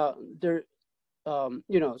there,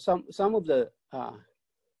 you know, some of the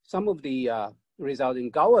result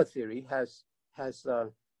in Galois theory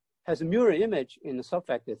has a mirror image in the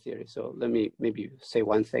subfactor theory. So let me maybe say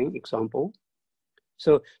one thing, example.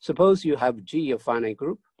 So suppose you have G, a finite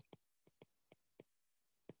group.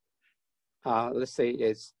 Let's say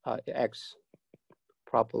it's X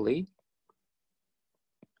properly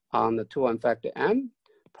on the 2-1 factor M.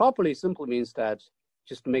 Properly simply means that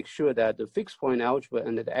just to make sure that the fixed point algebra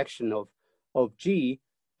under the action of G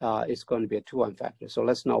is going to be a 2-1 factor. So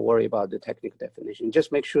let's not worry about the technical definition.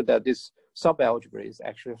 Just make sure that this subalgebra is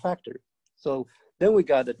actually a factor. So then we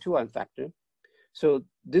got a 2-1 factor. So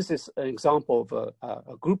this is an example of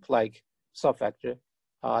a group-like subfactor.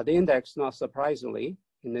 The index, not surprisingly,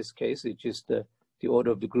 in this case, it's just the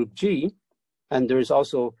order of the group G. And there is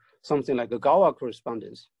also something like a Galois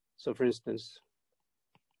correspondence. So for instance,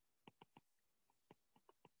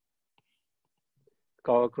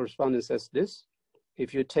 Galois correspondence says this: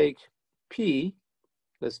 if you take P,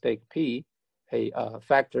 let's take P, a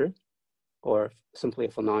factor, or simply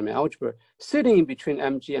a phenomenon algebra, sitting in between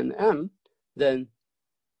Mg and M, then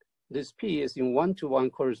this P is in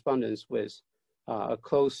one-to-one correspondence with a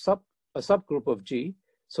closed subgroup of G,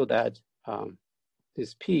 so that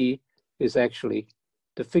this P is actually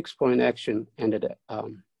the fixed point action under the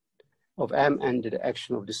of M and the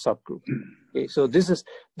action of the subgroup. Okay, so this is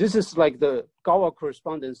like the Galois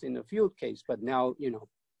correspondence in the field case, but now, you know,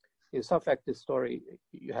 in subvector story,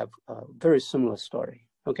 you have a very similar story,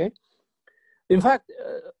 okay? In fact,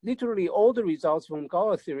 literally all the results from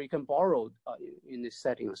Galois theory can borrow in this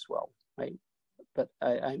setting as well, right? But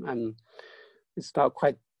it's not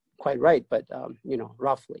quite right, but you know,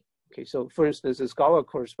 roughly. Okay, so for instance, this Galois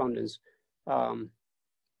correspondence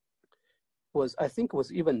I think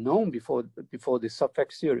was even known before the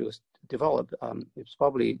subvector theory was developed. It's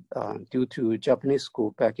probably due to Japanese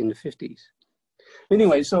school back in the 50s.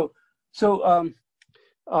 Anyway,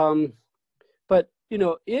 but you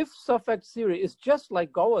know, if subvector theory is just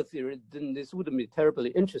like Galois theory, then this wouldn't be terribly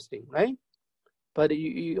interesting, right? But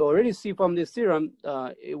you already see from this theorem,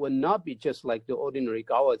 it would not be just like the ordinary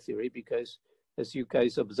Galois theory, because as you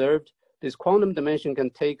guys observed, this quantum dimension can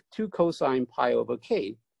take 2 cosine pi over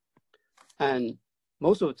k. And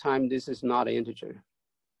most of the time, this is not an integer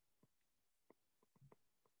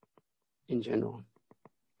in general.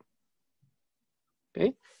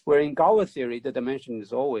 Okay, where in Galois theory, the dimension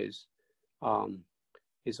is always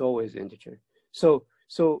integer. So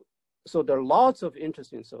there are lots of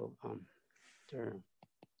interesting. There are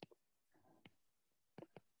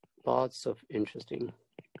lots of interesting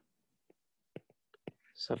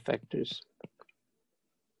subvectors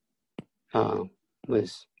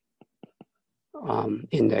with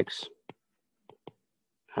index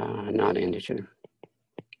not integer.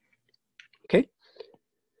 Okay,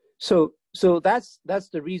 so that's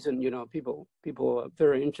the reason, you know, people are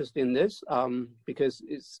very interested in this, because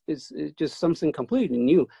it's just something completely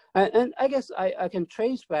new, and I guess I can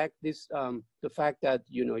trace back this the fact that,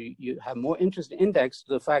 you know, you have more interest in index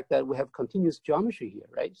to the fact that we have continuous geometry here,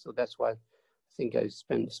 right? So that's why I think I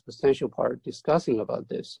spent a substantial part discussing about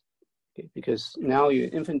this. Okay, because now you're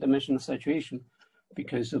infinite dimensional saturation,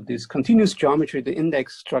 because of this continuous geometry, the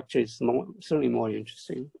index structure is certainly more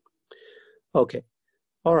interesting. Okay,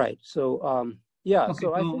 all right. So yeah. Okay,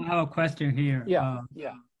 so I have a question here. Yeah,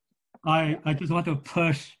 I just want to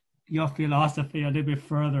push your philosophy a little bit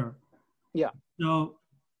further. Yeah. So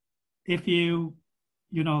if you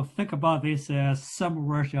know, think about this as some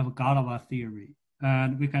version of Galois theory,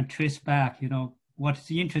 and we can trace back, you know,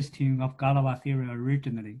 what's interesting of Galois theory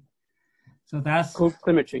originally. So that's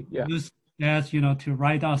symmetry, yeah. Used as, you know, to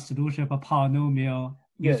write down solution of a polynomial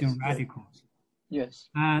using radicals. Yes.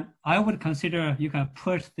 And I would consider you can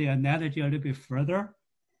push the analogy a little bit further.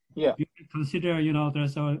 Yeah. You can consider, you know,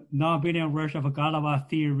 there's a non-linear version of a Galois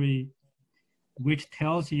theory which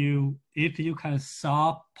tells you if you can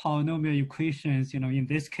solve polynomial equations, you know, in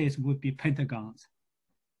this case would be pentagons.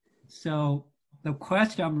 So the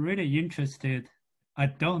question I'm really interested, I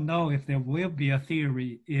don't know if there will be a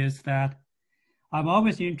theory, is that I'm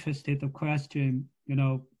always interested in the question, you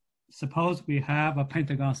know, suppose we have a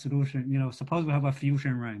pentagon solution, you know, suppose we have a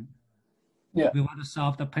fusion ring. Yeah. We want to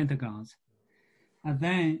solve the pentagons. And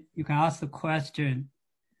then you can ask the question,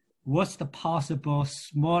 what's the possible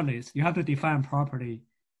smallest, you have to define properly,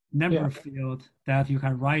 number field that you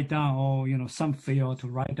can write down, or, you know, some field to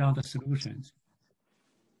write down the solutions.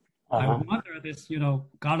 I wonder this, you know,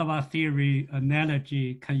 Galois theory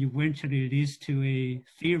analogy can eventually lead to a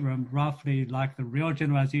theorem roughly like the real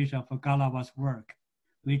generalization of Galois work,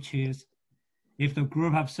 which is if the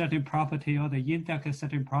group have certain property or the index has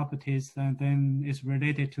certain properties, then it's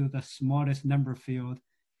related to the smallest number field,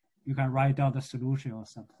 you can write down the solution or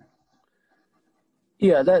something.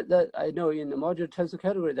 Yeah, that I know in the modular tensor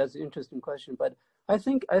category, that's an interesting question. But I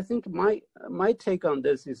think my take on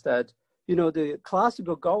this is that, you know, the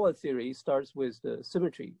classical Galois theory starts with the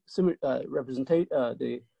symmetry, representation,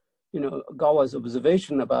 you know, Galois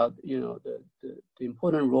observation about, you know, the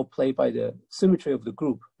important role played by the symmetry of the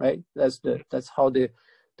group, right? That's how the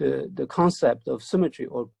concept of symmetry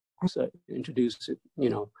or introduced, you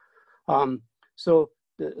know. So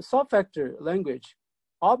the subvector language,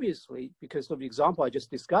 obviously, because of the example I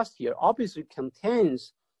just discussed here, obviously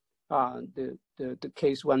contains the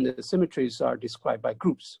case when the symmetries are described by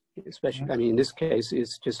groups, especially, I mean, in this case,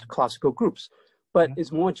 it's just classical groups, but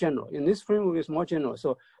it's more general. In this framework, it's more general.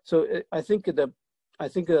 So I think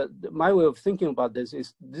my way of thinking about this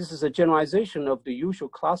is a generalization of the usual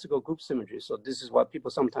classical group symmetry. So this is what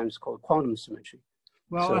people sometimes call quantum symmetry.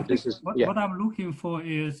 Well, so I think what I'm looking for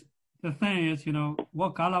is, the thing is, you know,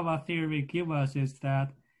 what Galois theory gives us is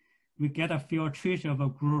that we get a filtration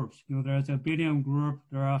of groups. You know, there's a billion group,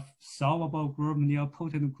 there are solvable group,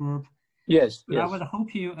 nilpotent group. Yes. I was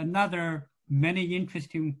hoping another many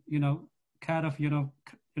interesting, you know, kind of, you know,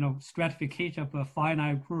 stratification of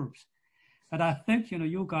finite groups. And I think, you know,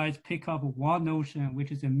 you guys pick up one notion,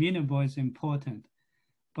 which is a minimal is important.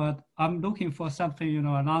 but I'm looking for something,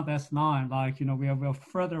 along that line, like, we will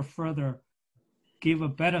further give a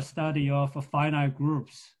better study of finite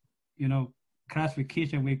groups,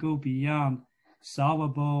 classification. We go beyond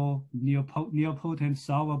solvable, nilpotent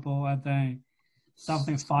solvable, and then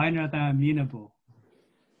something finer than amenable.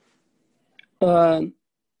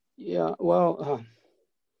 Yeah, well,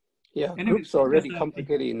 yeah, anyway, groups are already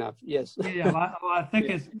complicated enough. Yes. Yeah, well, I think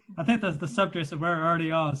that the subject is very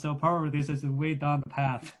early on, so probably this is way down the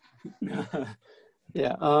path.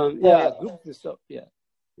 Yeah. Groups is so, yeah.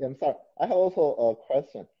 Yeah, I'm sorry. I have also a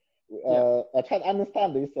question. I try to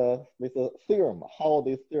understand this theorem, how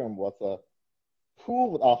this theorem was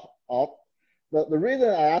proved out. The reason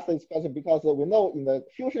I ask this question because we know in the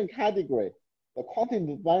fusion category, the quantity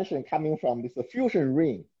dimension coming from this fusion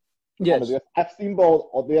ring. Yes. There's F symbol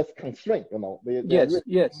or there's constraint, Yes.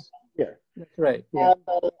 Here. That's right. Yeah.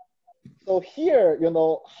 And, so here,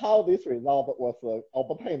 how this result was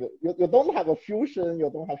obtained. You don't have a fusion, you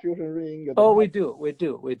don't have fusion ring. We do. Okay,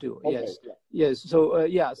 yes. Yeah. Yes. So,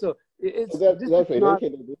 so it's that's related not, to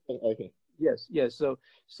this thing. Okay. Yes.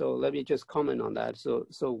 So let me just comment on that. So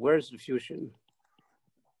where's the fusion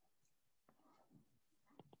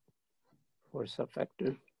for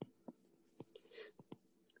subvector?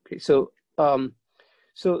 Okay. So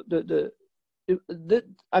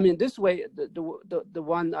this way, the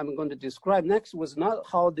one I'm going to describe next was not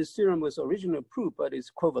how this theorem was originally proved, but it's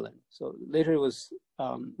equivalent. So later it was,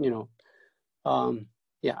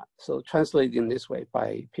 so translated in this way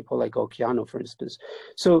by people like Occhiano, for instance.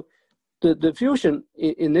 So the fusion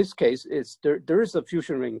in this case is there is a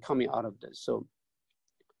fusion ring coming out of this.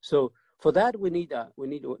 So for that we need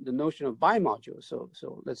the notion of bimodule. So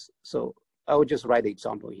I will just write the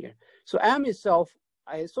example here. So M itself,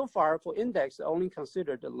 so far for index, I only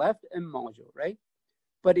consider the left M module, right?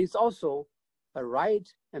 But it's also a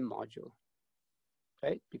right M module,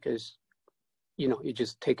 right? Because, you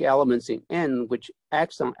just take elements in N which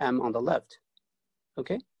acts on M on the left,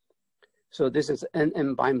 okay? So this is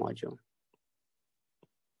NM bimodule,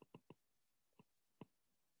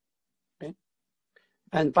 okay?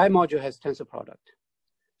 And bimodule has tensor product.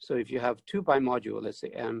 So if you have two bimodule, let's say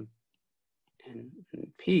M and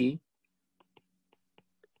P,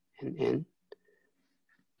 and N,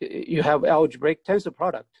 you have algebraic tensor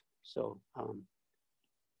product. So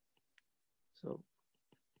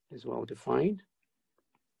is well defined.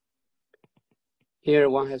 Here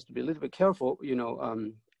one has to be a little bit careful,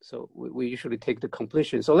 so we usually take the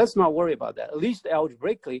completion. So let's not worry about that. At least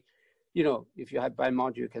algebraically, if you have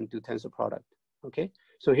bimodule, you can do tensor product. Okay,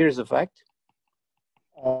 so here's the fact.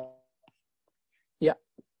 Yeah.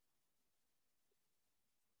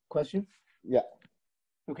 Question? Yeah.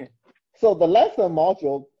 Okay. So the left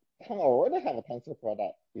module can already have a tensor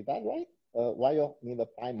product. Is that right? Why you need a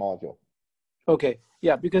bimodule? Okay.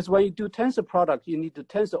 Yeah, because when you do tensor product, you need to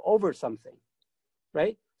tensor over something,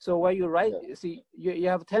 right? So when you write, see, you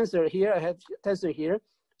have tensor here, I have tensor here.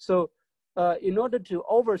 So in order to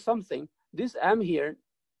over something, this M here,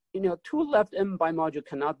 two left M bimodule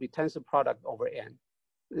cannot be tensor product over N.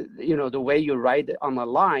 The way you write it on a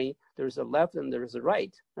line, there's a left and there's a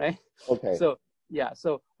right? Okay. So yeah,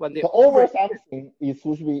 so when they over something, it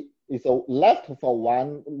should be a left for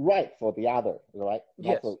one, right for the other, right?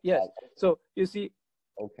 Yes. So you see,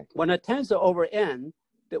 when a tensor over N,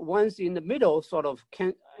 the ones in the middle sort of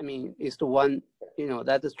is the one,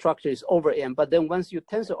 that the structure is over N. But then once you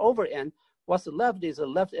tensor over N, what's left is a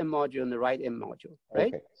left M module and the right M module,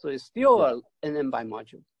 right? Okay. So it's still an M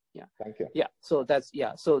bimodule. Yeah. Thank you. Yeah. So that's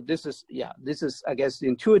So this is I guess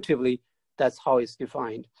intuitively that's how it's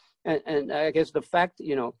defined. And I guess the fact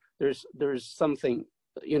there's something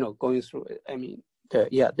going through it.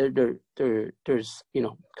 There's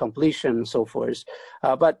completion and so forth.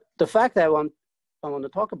 But the fact that I want to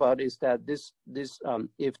talk about is that this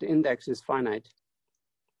if the index is finite,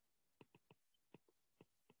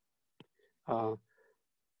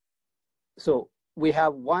 so we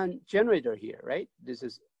have one generator here, right? This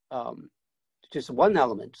is just one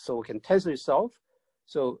element, so we can tensor itself.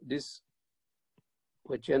 So this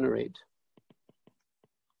would generate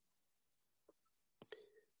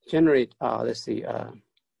let's see, I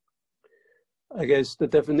guess the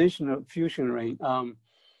definition of fusion ring.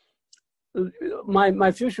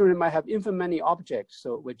 My fusion ring might have infinite many objects,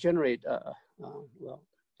 so we generate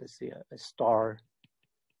let's see, a star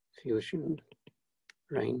fusion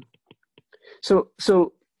ring. So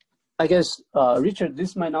I guess, Richard,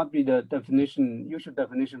 this might not be the usual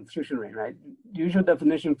definition of fusion ring, right? The usual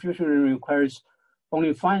definition of fusion ring requires only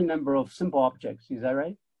a finite number of simple objects. Is that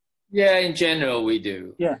right? Yeah, in general, we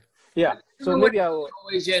do. Yeah. So maybe I will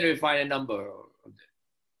always generate finite number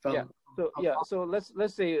from So yeah, so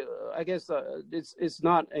let's say I guess it's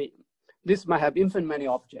not a. This might have infinite many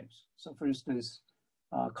objects. So for instance,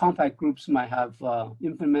 compact groups might have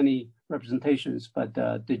infinite many representations, but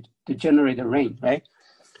they generate a ring, right?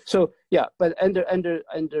 So yeah, but under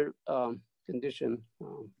condition,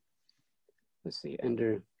 let's see,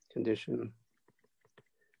 under condition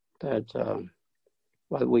that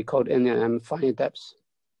what we call NM finite depths.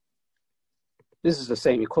 This is the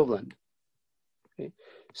same equivalent. Okay,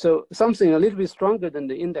 so something a little bit stronger than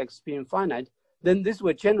the index being finite, then this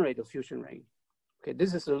will generate a fusion ring. Okay,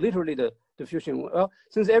 this is literally the fusion. Well,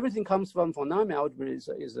 since everything comes from Von-Neumann algebra is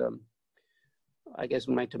I guess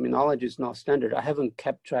my terminology is not standard. I haven't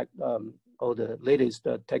kept track all the latest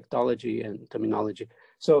technology and terminology.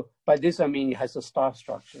 So by this I mean it has a star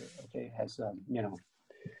structure. Okay, it has you know,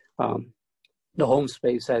 the home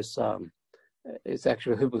space has it's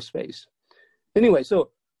actually a Hilbert space. Anyway,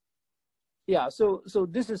 so yeah, so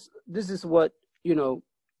this is what, you know,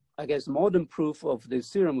 I guess modern proof of this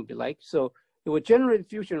theorem would be like. So it would generate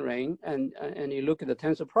fusion ring, and you look at the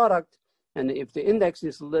tensor product, and if the index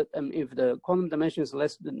is if the quantum dimension is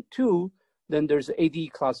less than 2, then there's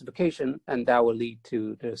AD classification, and that will lead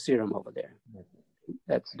to the theorem over there.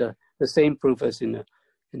 That's the same proof as in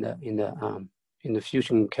the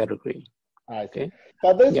fusion category. Okay.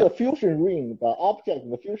 But this is a fusion ring, the object,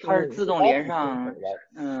 the fusion ring. 它是自动连上，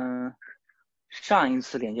上一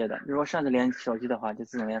次连接的。如果上次连手机的话，就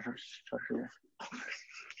自动连手机。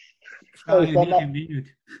So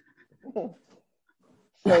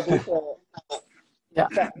this, yeah.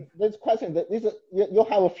 This question, you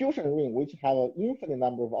have a fusion ring which have an infinite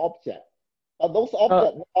number of objects, but those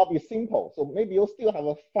objects will not be simple. So maybe you still have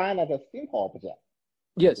a finite simple object.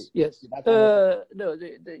 Yes, yes. No,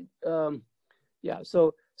 yeah.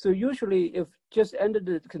 So usually, if just under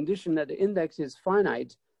the condition that the index is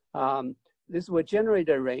finite, this will generate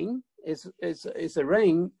a ring. It's a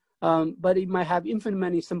ring, but it might have infinite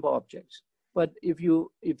many simple objects. But if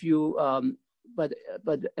you but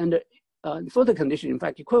under further condition, in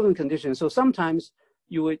fact, equivalent condition. So sometimes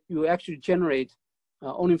you actually generate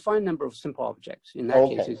only finite number of simple objects. In that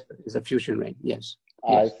case, it's a fusion ring. Yes.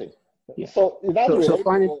 I see. Yeah. So that's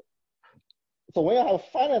so when you have a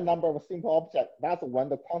finite number of simple objects, that's when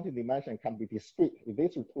the quantity dimension can be discrete. Is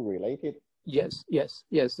these two related? Yes,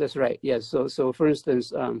 that's right. Yes. So for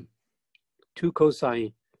instance, 2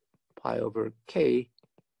 cosine pi over k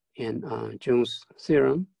in Jones'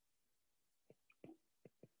 theorem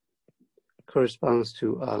corresponds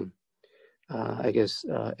to I guess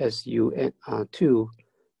SU2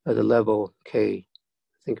 at the level k,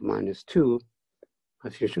 I think -2, a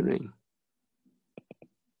fusion ring.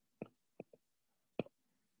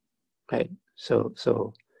 Right. So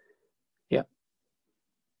yeah.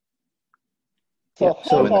 So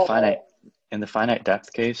in the finite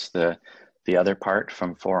depth case, the other part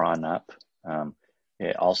from 4 on up,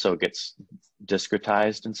 it also gets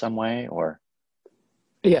discretized in some way, or?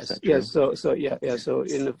 Yes. So yeah. So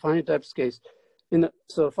in the finite depth case,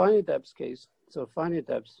 finite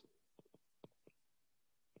depth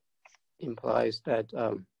implies that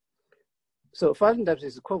so finite depth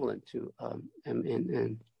is equivalent to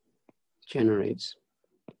MNN generates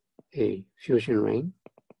a fusion ring,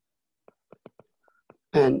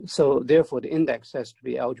 and so therefore the index has to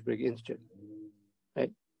be algebraic integer,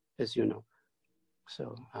 right? As you know,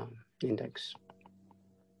 so index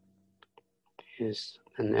is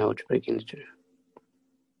an algebraic integer.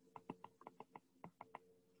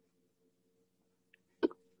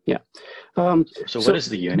 Yeah. So what is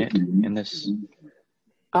the unit in this?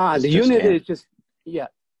 The unit is just, yeah,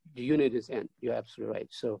 the unit is n. You're absolutely right.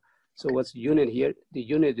 So what's the unit here? The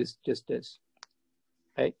unit is just this,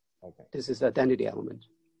 right? Okay. This is the identity element.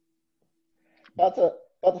 But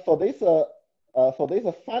for this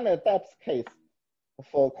finite depth case,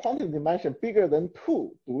 for quantity dimension bigger than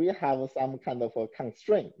 2, do we have some kind of a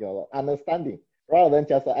constraint, your understanding, rather than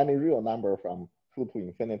just any real number from 2 to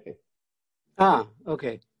infinity?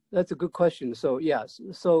 Okay, that's a good question. So yes,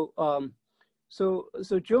 so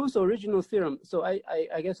Jones' original theorem. So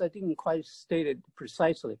I guess I didn't quite state it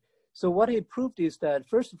precisely. So what he proved is that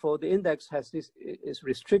first of all, the index is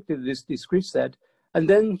restricted to this discrete set, and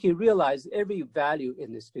then he realized every value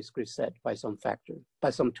in this discrete set by some factor,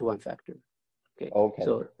 by some 2-1 factor. Okay.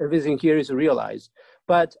 So everything here is realized,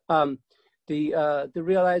 but the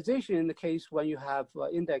realization in the case when you have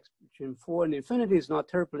index between 4 and infinity is not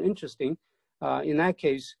terribly interesting. In that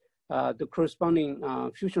case, the corresponding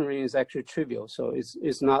fusion ring is actually trivial, so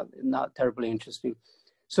it's not terribly interesting.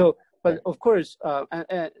 So, but of course,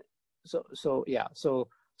 so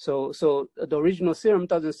the original theorem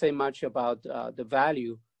doesn't say much about the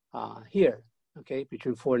value here. So, okay,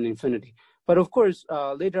 between 4 and infinity. But of course,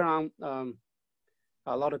 later on,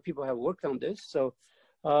 a lot of people have worked on this. So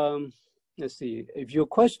let's see, if your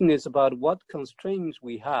question is about what constraints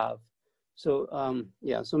we have, so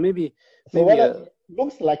yeah, so maybe it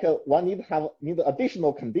looks like one need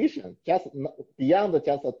additional condition just beyond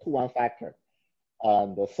just a 2-1 factor,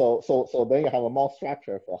 and so then you have a more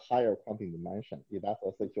structure for higher quantum dimension. Is that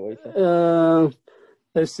the situation?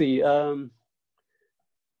 Let's see.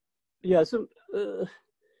 Yeah. So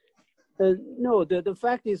no, the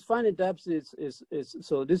fact is finite depth is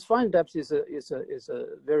so this finite depth is a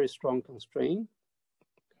very strong constraint.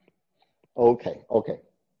 Okay.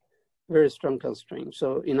 Very strong constraint.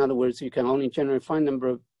 So in other words, you can only generate finite number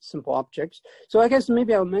of simple objects. So I guess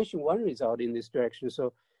maybe I'll mention one result in this direction.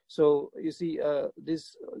 So you see,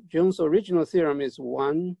 this Jones' original theorem is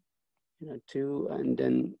 1, 2, and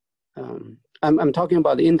then I'm talking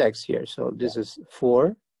about the index here. So this is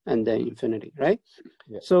 4 and then infinity, right?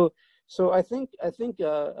 Yeah. So I think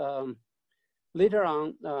later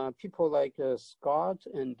on, people like Scott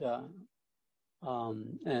and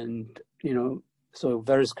so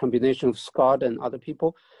various combination of Scott and other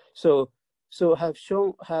people, so have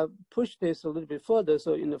pushed this a little bit further.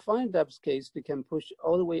 So in the finite depth case, they can push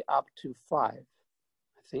all the way up to 5,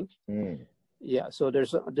 I think. Yeah. So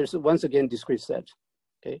there's once again discrete set,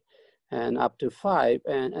 okay, and up to 5.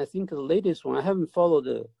 And I think the latest one, I haven't followed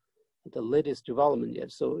the latest development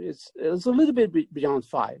yet. So it's a little bit beyond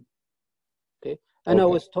 5, okay. And I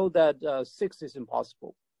was told that 6 is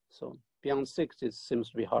impossible. So beyond 6, it seems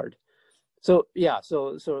to be hard. So yeah,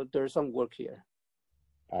 so there's some work here.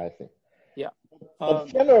 I see. Yeah. But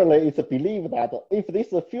generally, it's believed that if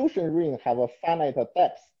this fusion ring have a finite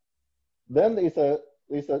depth, then this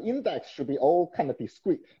index should be all kind of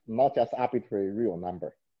discrete, not just arbitrary real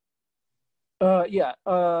number. Yeah.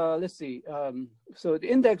 Let's see. So the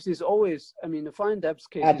index is always, I mean, the finite depth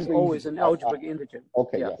case is always an algebraic integer.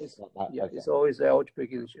 Okay. Yeah. Yes. It's always an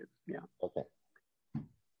algebraic integer. Yeah. Okay.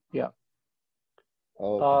 Yeah.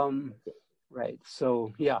 Okay. Right.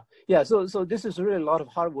 So yeah. So this is really a lot of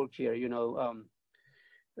hard work here.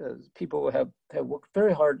 People have worked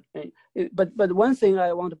very hard. But one thing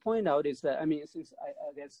I want to point out is that, I mean, since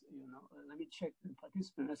I guess let me check the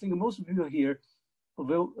participant. I think most people here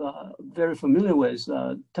are very familiar with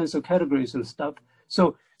tensor categories and stuff.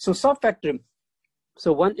 So subfactor.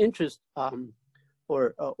 So one interest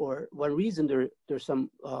or one reason there's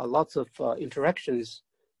some lots of interactions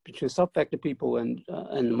between subfactor people and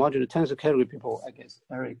modular tensor category people. I guess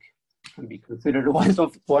Eric can be considered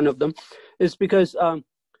one of them, is because of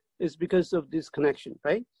this connection,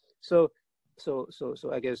 right? So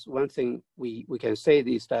I guess one thing we can say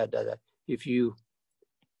is that if you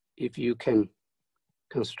can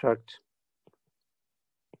construct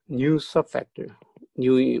new subfactor,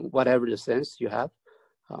 new in whatever the sense you have,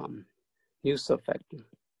 new subfactor,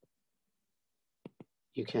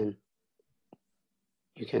 you can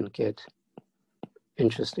get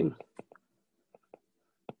interesting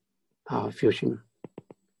fusion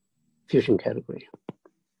category.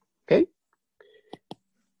 Okay,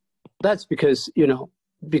 that's because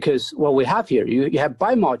what we have here, you have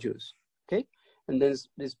bimodules, okay, and then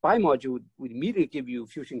this bimodule would immediately give you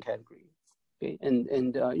fusion category, okay, and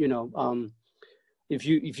if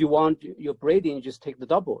you want your braiding, you just take the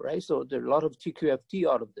double, right? So there are a lot of TQFT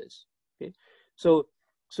out of this, okay, so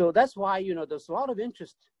that's why there's a lot of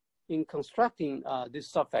interest in constructing these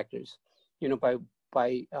subfactors,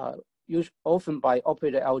 by often by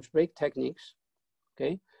operator algebraic techniques,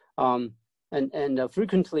 okay, and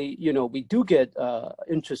frequently we do get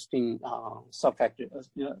interesting subfactor,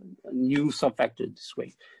 new subfactor this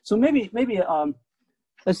way. So maybe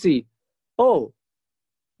let's see. Oh,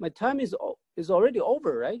 my time is already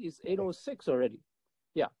over, right? It's 8:06 already.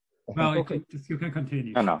 Yeah. Well, okay. You can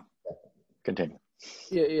continue. No, continue.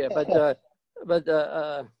 Yeah, but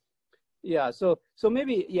yeah. So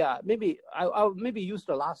maybe I'll maybe use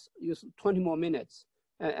 20 more minutes,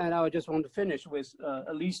 and I just want to finish with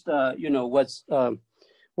at least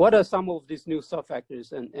what are some of these new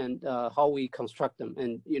subfactors and how we construct them,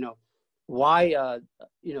 and why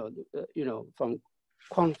from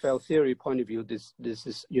quantum field theory point of view, this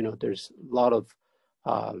is there's a lot of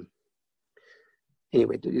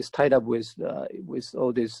anyway, it's tied up with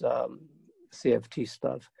all this CFT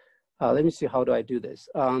stuff. Let me see, how do I do this?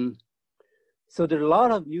 So there are a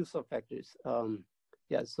lot of new subfactors.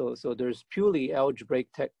 Yeah, so there's purely algebraic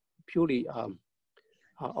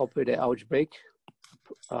operator algebraic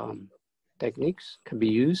techniques can be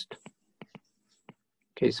used.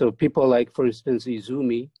 Okay, so people like, for instance,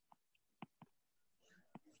 Izumi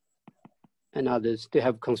and others, they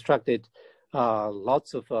have constructed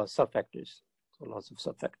lots of subfactors. So lots of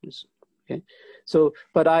subfactors. Okay, so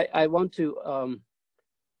but I want to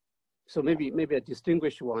so maybe a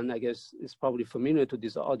distinguished one, I guess, is probably familiar to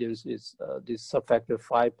this audience, is this subfactor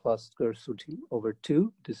 5 plus square root over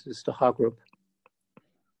 2. This is the Haar group.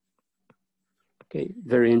 Okay,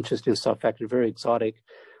 very interesting subfactor, very exotic.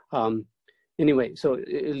 Anyway, so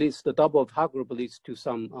it leads, the double of Haar group leads to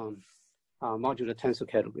some modular tensor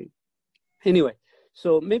category. Anyway,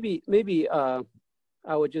 so maybe I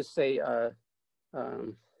would just say, let's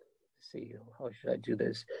see, how should I do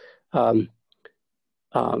this?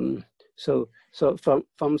 So from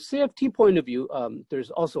CFT point of view,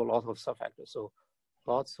 there's also a lot of subfactors. So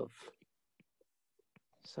lots of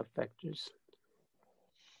subfactors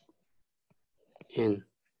in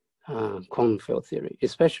quantum field theory,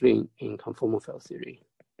 especially in conformal field theory.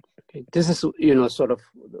 Okay, this is, you know, sort of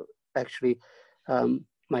actually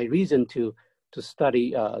my reason to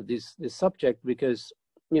study this subject, because,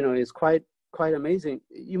 you know, it's quite amazing.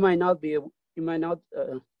 You might not be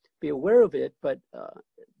aware of it, but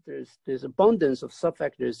there's abundance of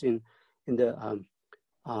subfactors in the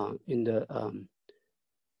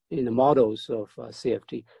models of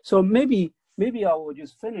CFT. So maybe I will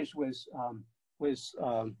just finish with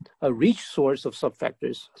a rich source of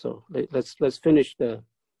subfactors. So let's finish the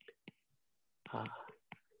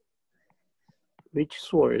rich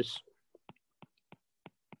source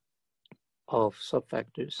of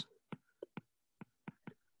subfactors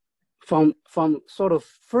from sort of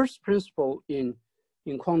first principle in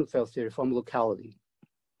quantum field theory, from locality.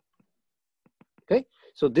 Okay,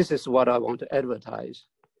 so this is what I want to advertise.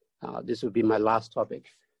 This will be my last topic,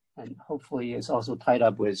 and hopefully it's also tied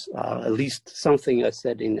up with at least something I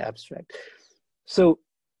said in the abstract. So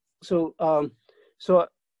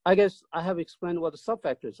I guess I have explained what the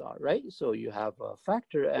subfactors are, right? So you have a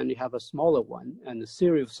factor and you have a smaller one, and the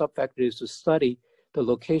theory of subfactors is to study the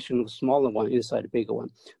location of the smaller one inside the bigger one.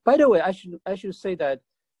 By the way, I should say that,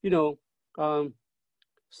 you know,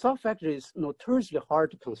 subfactor is notoriously hard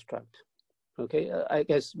to construct. Okay, I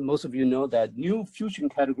guess most of you know that new fusion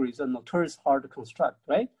categories are notoriously hard to construct,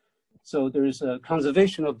 right? So there is a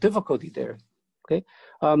conservation of difficulty there. Okay,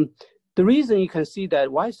 the reason you can see that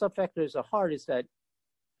why subfactors are hard is that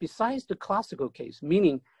besides the classical case,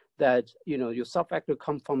 meaning that, you know, your subfactor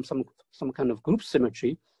come from some kind of group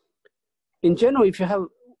symmetry. In general, if you have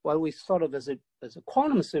what we thought of as a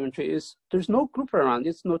quantum symmetry, is there's no group around.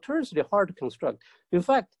 It's notoriously hard to construct. In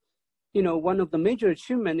fact, you know, one of the major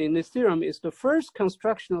achievements in this theorem is the first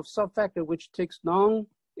construction of subfactor which takes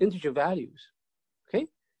non-integer values. Okay,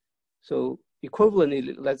 so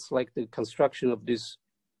equivalently, that's like the construction of this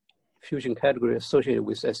fusion category associated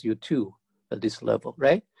with SU2 at this level,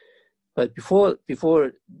 right? But before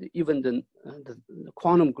even the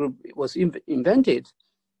quantum group was invented,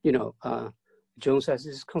 you know, Jones has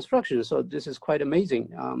this construction. So this is quite amazing.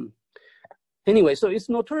 Anyway, so it's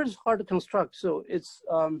notoriously hard to construct. So it's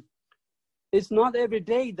not every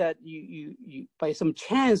day that you by some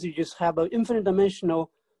chance you just have an infinite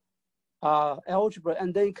dimensional algebra,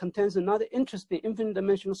 and then it contains another interesting infinite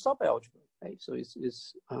dimensional subalgebra, right? So it's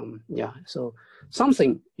yeah. So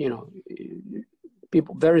something, you know,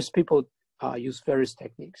 various people use various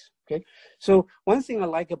techniques. Okay, so one thing I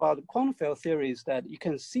like about quantum field theory is that you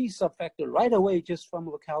can see subfactor right away just from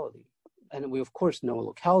locality, and we of course know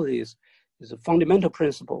locality is a fundamental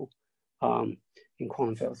principle in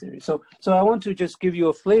quantum field theory. So I want to just give you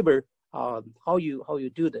a flavor how you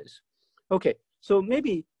do this. Okay, so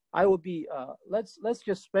maybe I will be let's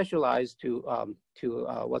just specialize to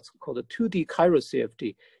what's called a 2D chiral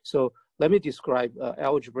CFT. So let me describe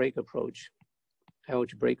algebraic approach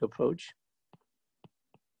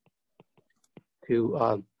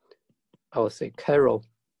to I would say chiral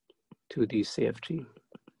 2D CFT.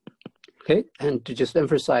 Okay, and to just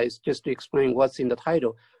emphasize, just to explain what's in the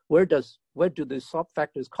title, where do the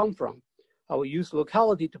subfactors come from? I will use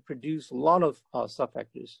locality to produce a lot of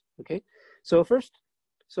subfactors. Okay, so first,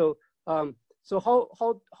 so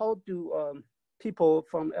how do people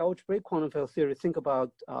from algebraic quantum field theory think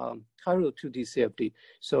about chiral 2D CFT?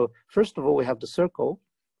 So first of all, we have the circle.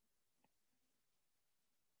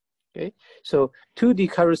 Okay, so 2D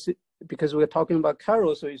chiral, because we're talking about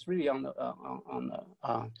chiral, so it's really on the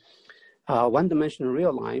one-dimensional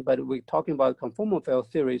real line, but we're talking about conformal field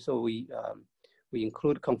theory, so we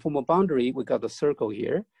include conformal boundary. We got the circle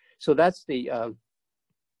here, so that's the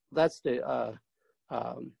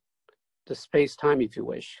space-time, if you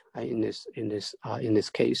wish, in this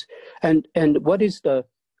case. And what is the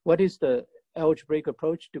algebraic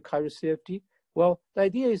approach to chiral CFT? Well, the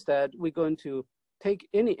idea is that we're going to take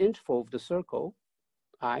any interval of the circle,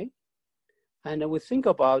 I, and then we think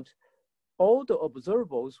about, all the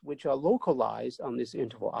observables which are localized on this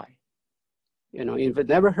interval I. You know, if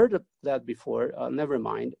you've never heard of that before, never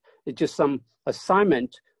mind. It's just some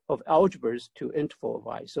assignment of algebras to interval of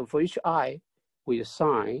I. So for each I, we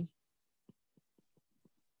assign,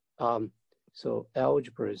 so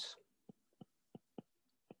algebras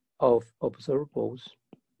of observables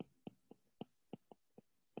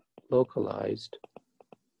localized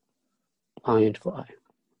on interval I.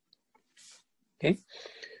 Okay.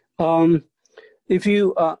 If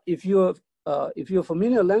your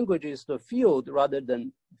familiar language is the field rather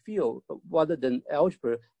than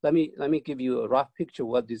algebra, let me give you a rough picture of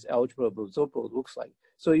what this algebra of observable looks like.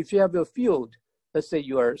 So if you have a field, let's say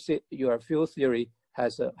your field theory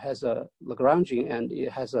has a Lagrangian, and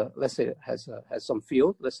it has a, let's say it has some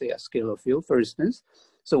field, let's say a scalar field, for instance.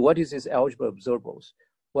 So what is this algebra of observables?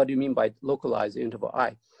 What do you mean by localized interval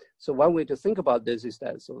I? So one way to think about this is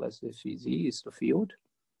that, so let's say phi z is the field.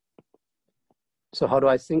 So how do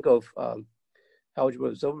I think of algebra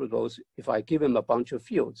of observables if I give him a bunch of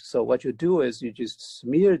fields? So what you do is you just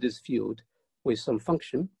smear this field with some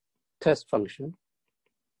function, test function.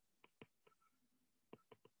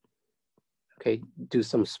 Okay, do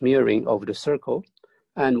some smearing over the circle.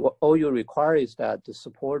 And all you require is that the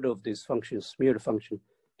support of this function, smeared function,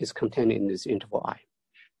 is contained in this interval I.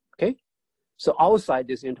 Okay, so outside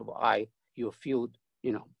this interval I, your field,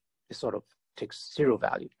 you know, it sort of takes 0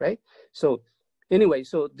 value, right? So anyway,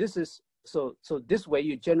 so this is, so this way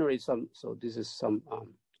you generate some, so this is some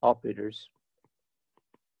operators.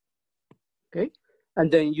 Okay,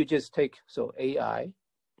 and then you just take, so AI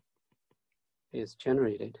is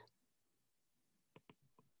generated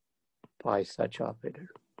by such operator.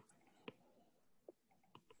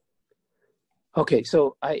 Okay,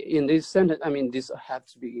 so in this sentence, I mean, this has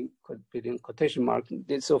to be in quotation mark.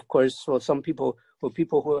 This, of course, for some people, for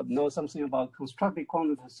people who know something about constructive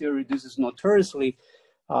quantum theory, this is notoriously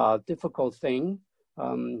difficult thing.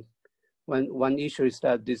 One issue is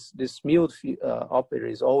that this smeared operator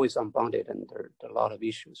is always unbounded, and there are a lot of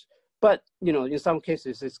issues. But you know, in some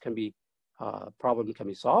cases, this can be problem can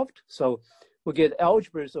be solved. So we get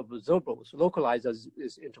algebras of observables localized as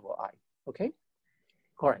this interval I. Okay,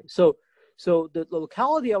 all right. So the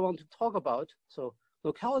locality I want to talk about. So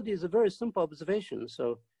locality is a very simple observation.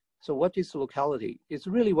 So what is locality? It's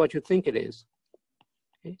really what you think it is.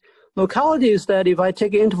 Okay. Locality is that if I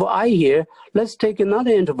take an interval I here, let's take another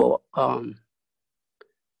interval.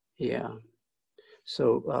 Yeah.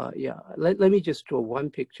 So yeah, let me just draw one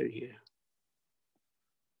picture here.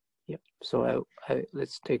 Yep. So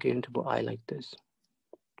let's take an interval I like this.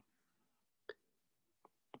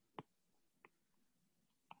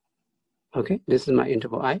 Okay, this is my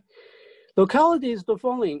interval I. Locality is the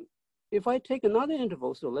following. If I take another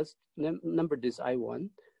interval, so let's number this I1.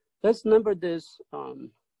 Let's number this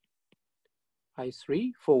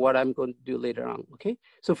I3 for what I'm going to do later on, okay?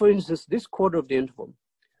 So for instance, this quarter of the interval.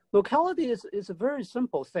 Locality is a very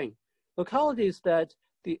simple thing. Locality is that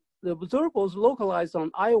the observables localized on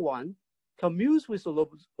I1 commutes with the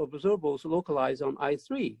observables localized on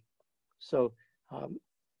I3. So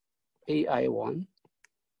AI1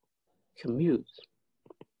 commutes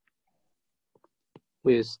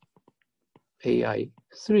with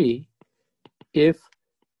AI3 if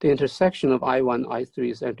the intersection of I1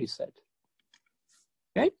 I3 is empty set.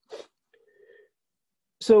 Okay.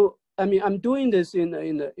 So I mean, I'm doing this in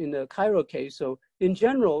the chiral case. So in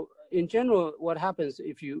general, what happens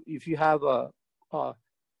if you have a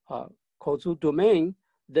causal domain,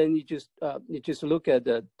 then you just look at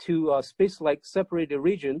the two space-like separated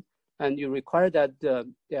region, and you require that the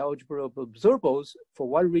algebra of observables for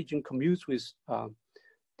one region commutes with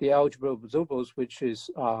the algebra of observables, which is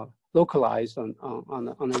localized on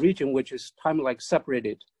a region which is time-like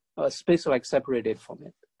separated, space-like separated from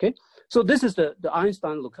it. Okay, so this is the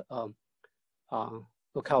Einstein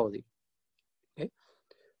locality. Okay,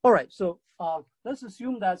 all right. So let's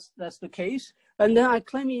assume that's the case, and then I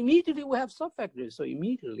claim immediately we have subfactors. So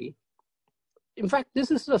immediately, in fact, this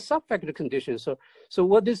is a subfactor condition. So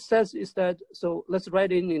what this says is that, so let's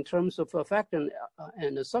write it in terms of a factor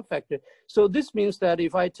and a subfactor. So this means that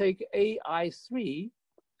if I take AI3,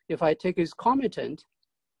 if I take its commutant,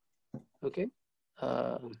 okay,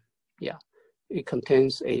 yeah, it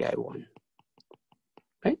contains AI1,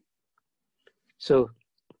 right? So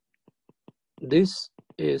this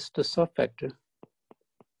is the subfactor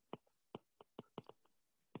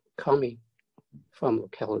coming from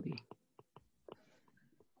locality.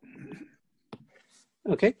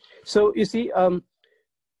 Okay, so you see,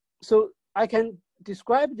 so I can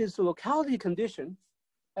describe this locality condition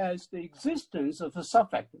as the existence of a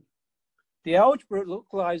subfactor. The algebra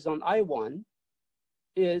localized on I1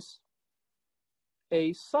 is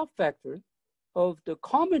a subfactor of the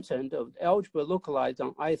commutant of algebra localized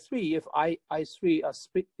on I3 if I3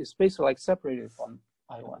 is space-like separated from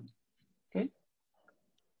I1. Okay,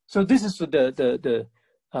 so this is the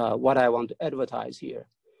what I want to advertise here.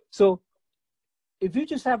 So if you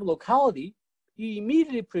just have locality, you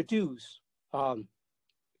immediately produce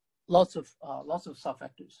lots of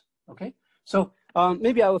subfactors. Okay, so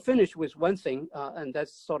maybe I will finish with one thing, and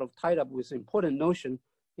that's sort of tied up with important notion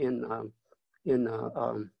in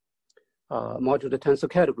modular tensor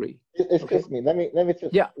category. Excuse me, let me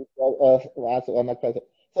just ask one question.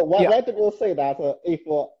 So why do you say that if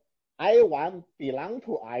I1 belongs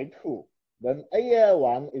to I2, then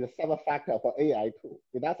AI1 is a subfactor for AI2?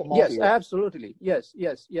 Is that modular? Yes, absolutely. Yes.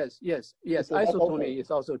 Isotony is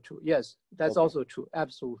also true. Yes, that's also true.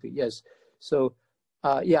 Absolutely. Yes. So,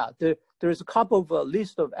 there's a couple of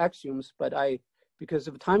list of axioms, but because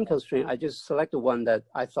of time constraint, I just selected one that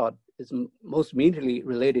I thought is most immediately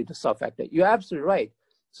related to subfactor. You're absolutely right.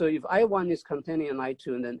 So if I1 is containing an I2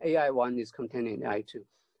 and then AI1 is containing an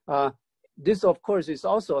I2, this of course is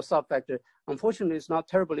also a subfactor. Unfortunately, it's not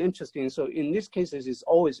terribly interesting. So in these cases, it's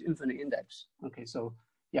always infinite index. Okay, so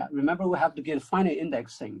yeah, remember we have to get finite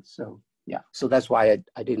index thing. So yeah, so that's why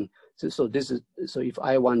I didn't. So if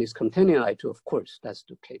I1 is containing an I2, of course that's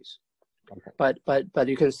the case. Okay. But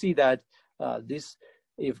you can see that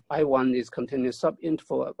if I1 is containing a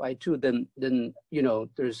subinterval of I2, then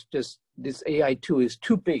there's just this AI2 is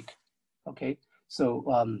too big. Okay, so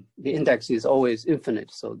the index is always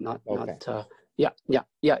infinite. So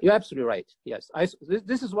you're absolutely right. Yes,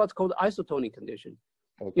 this is what's called isotonic condition.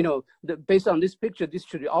 Okay. Based on this picture, this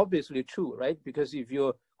should be obviously true, right? Because if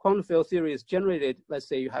your quantum field theory is generated, let's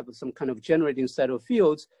say you have some kind of generating set of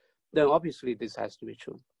fields, then obviously this has to be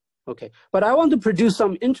true. Okay, but I want to produce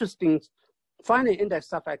some interesting finite index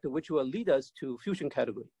subfactor which will lead us to fusion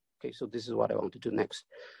category. Okay, so this is what I want to do next.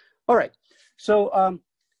 All right, so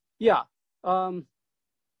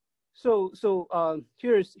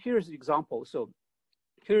here's the example. So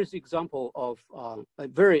here's the example of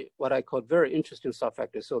what I call very interesting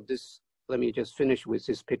subfactor. So let me just finish with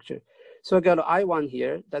this picture. So I got an I1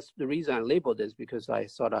 here. That's the reason I labeled this, because I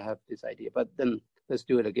thought I have this idea, but then let's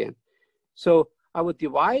do it again. So I would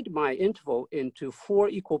divide my interval into 4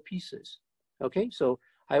 equal pieces. Okay, so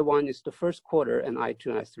I1 is the first quarter and I2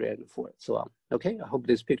 and I3 and 4, so on. Okay, I hope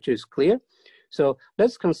this picture is clear. So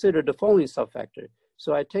let's consider the following subfactor.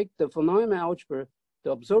 So I take the von Neumann algebra,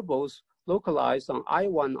 the observables localized on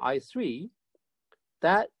I1, I3,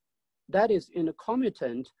 that is in the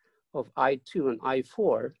commutant of I2 and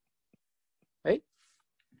I4, right?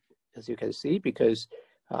 As you can see, because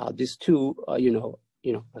these two,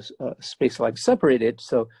 space-like separated,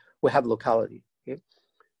 so we have locality. Okay,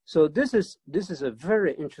 so this is a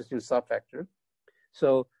very interesting subfactor.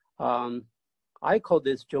 So I call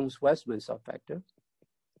this Jones-Westman subfactor.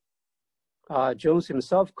 Jones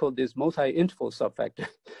himself called this multi-interval subfactor.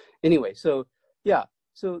 Anyway, so yeah,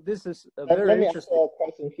 so this is a very interesting. Let me ask a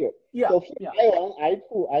question here. Yeah. So here I1,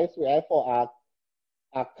 I2, I3,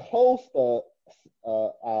 I4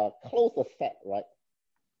 are closer set, right?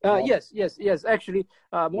 Yes. Actually,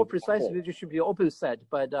 more precisely, it should be open set.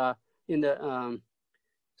 But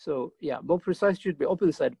more precise should be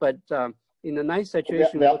open set. But in a nice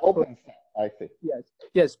situation, they are open set. I see.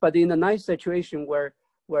 Yes. But in a nice situation where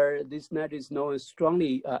this net is known as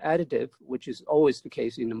strongly additive, which is always the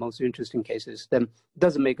case in the most interesting cases, then it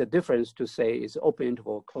doesn't make a difference to say it's open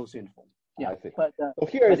interval, closed interval. Yeah. I see. But so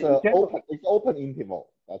here is open interval.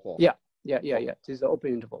 That's all. Yeah. This is an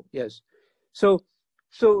open interval. Yes. So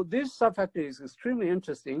this subfactor is extremely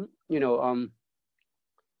interesting.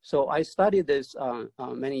 So I studied this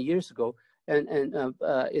many years ago, and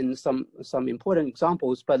in some important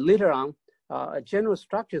examples. But later on, a general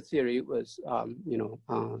structure theory was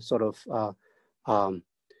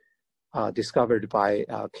discovered by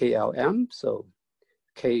KLM. So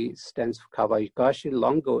K stands for Kawabayashi,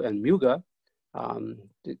 Longo, and Muga.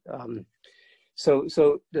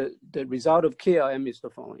 So the result of KLM is the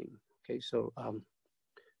following. Okay, so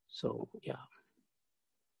yeah.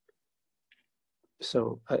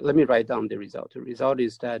 So let me write down the result. The result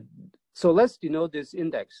is that, so let's denote this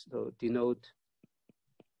index. So denote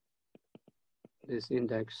this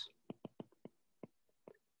index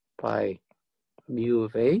by mu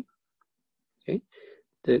of A. Okay,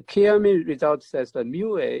 the KLM result says that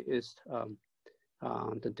mu A is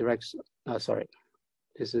the direct.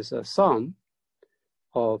 This is a sum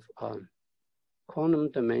of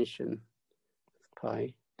quantum dimension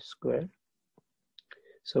pi squared.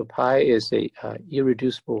 So pi is a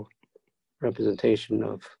irreducible representation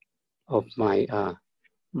of my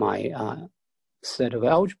set of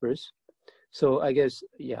algebras. So I guess,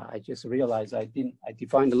 yeah, I just realized I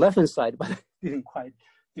defined the left-hand side, but I didn't quite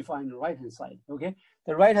define the right-hand side, okay?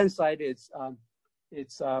 The right-hand side is,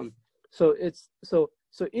 so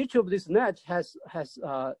each of these nets has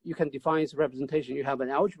you can define its representation. You have an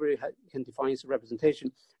algebra, you can define its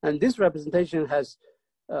representation. And this representation has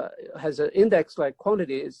an index-like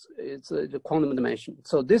quantity, it's the quantum dimension.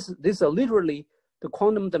 So these are literally the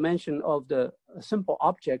quantum dimension of the simple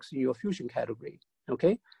objects in your fusion category,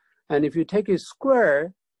 okay? And if you take a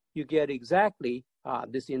square, you get exactly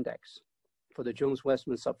this index for the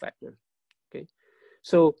Jones-Westman subvector, okay?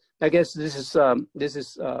 So I guess this is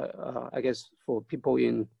I guess for people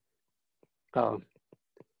in modular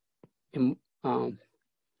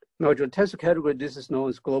tensor category, this is known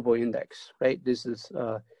as global index, right? This is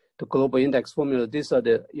the global index formula. These are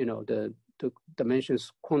the the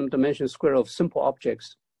dimensions, quantum dimension square of simple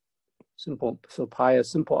objects, so pi are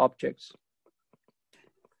simple objects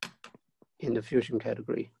in the fusion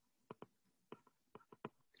category.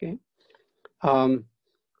 Okay.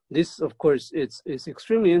 This, of course, it's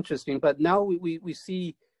extremely interesting, but now we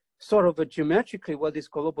see sort of geometrically what this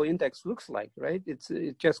global index looks like, right?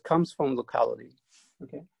 It just comes from locality,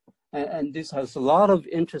 okay? And this has a lot of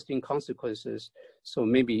interesting consequences. So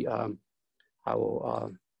maybe I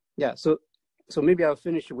will, yeah, so maybe I'll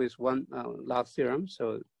finish with one last theorem.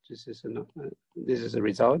 So this is a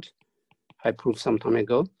result I proved some time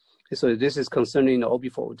ago. So this is concerning the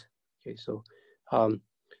obifold. Okay, so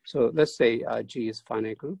so let's say G is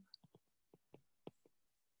finite group.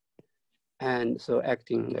 And so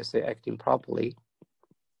let's say acting properly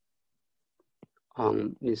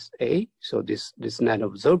on this A, so this net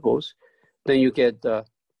of observables, then you get the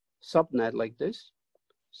subnet like this.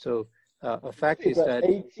 So a fact is that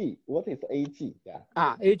AG. What is AG?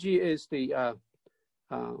 Yeah. AG is the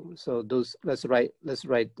so those let's write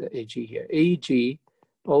the AG here. AG,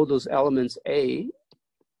 all those elements A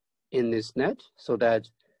in this net, so that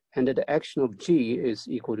and the action of G is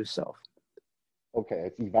equal to self. Okay,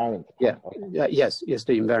 it's invariant. Yeah. Okay. Yes,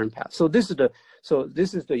 the invariant path. So this is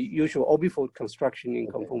the usual obifold construction in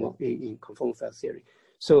conformal field theory.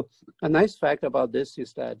 So a nice fact about this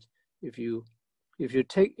is that if you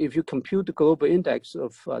compute the global index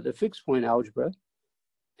of the fixed point algebra,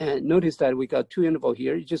 and notice that we got two intervals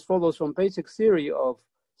here, it just follows from basic theory of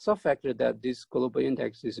subvector that this global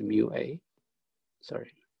index is mu A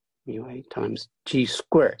times G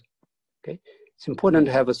squared. Okay, it's important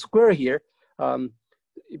to have a square here.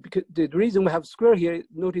 Because the reason we have square here,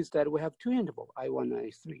 notice that we have two intervals, I1 and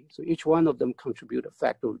I3. So each one of them contribute a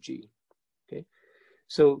factor of G. Okay,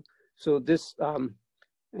 so this and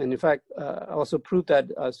in fact I also proved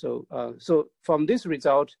that so from this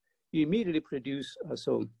result you immediately produce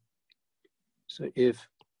so if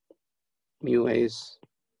mu A is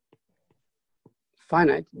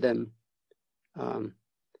finite, then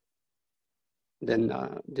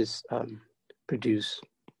this produce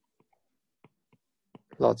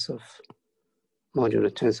lots of modular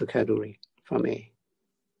tensor category from A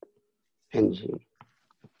and G,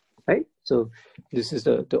 right? So this is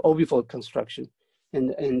the obifold construction,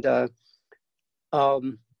 and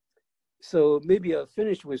so maybe I'll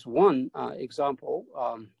finish with one example.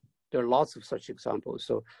 There are lots of such examples.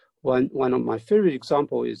 So one of my favorite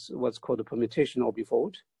example is what's called a permutation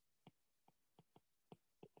obifold.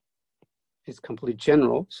 It's completely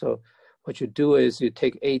general. So what you do is you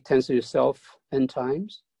take A tensor yourself n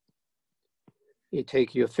times. You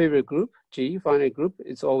take your favorite group, G, finite group.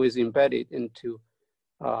 It's always embedded into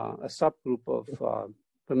a subgroup of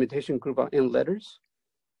permutation group of n letters.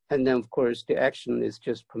 And then, of course, the action is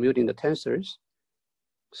just permuting the tensors.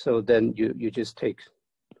 So then you just take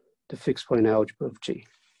the fixed point algebra of G,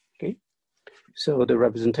 okay? So the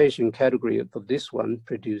representation category of this one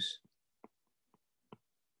produce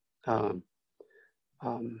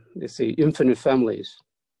let's say infinite families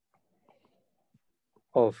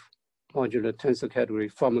of modular tensor category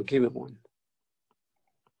from a given one.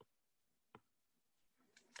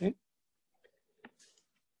 Okay.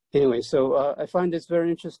 Anyway, so I find this very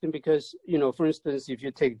interesting because, for instance, if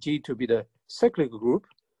you take G to be the cyclic group,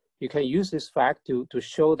 you can use this fact to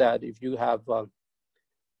show that if you have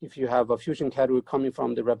a fusion category coming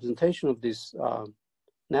from the representation of this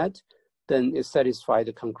net, then it satisfies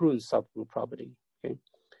the congruent subgroup property. Okay,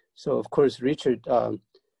 so of course Richard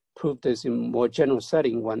proved this in more general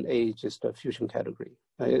setting when A is just a fusion category.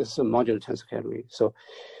 It's a modular tensor category. So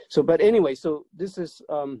but anyway, so this is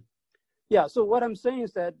yeah. So what I'm saying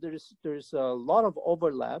is that there's a lot of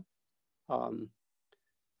overlap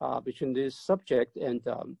between this subject and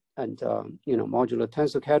modular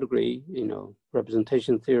tensor category,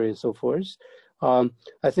 representation theory and so forth.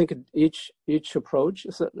 I think each approach,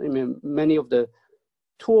 I mean, many of the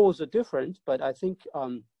tools are different, but I think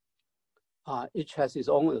each has its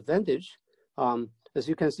own advantage. As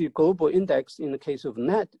you can see, global index in the case of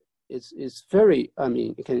net is very, I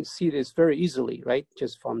mean, you can see this very easily, right?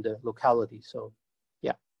 Just from the locality. So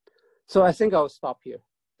yeah. So I think I'll stop here.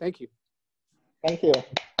 Thank you. Thank you.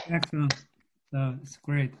 Excellent. It's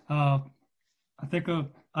great. I think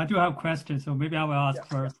I do have questions, so maybe I will ask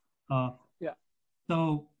first.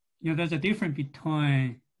 So, there's a difference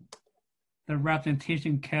between the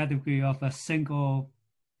representation category of a single,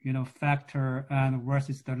 factor and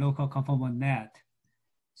versus the local conformal net.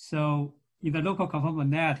 So in the local conformal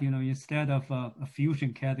net, instead of a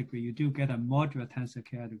fusion category, you do get a modular tensor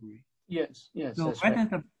category. Yes. So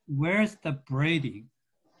where's the braiding?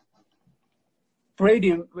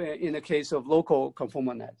 Braiding in the case of local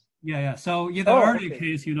conformal net. Yeah. So in the early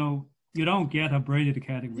case, you don't get a braided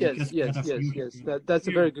category. Yes. That's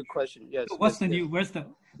a very good question. Yes. So what's the new?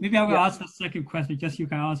 Maybe I will ask the second question. Just you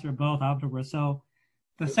can answer both afterwards. So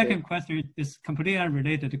the second question is completely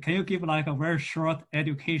unrelated. Can you give like a very short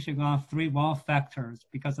education on 3-1 factors,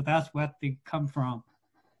 because that's where they come from?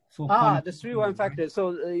 The 3-1 factor.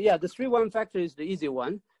 So the 3-1 factor is the easy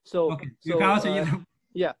one. So you can answer either.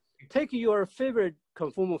 Yeah. Take your favorite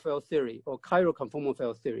conformal field theory or chiral conformal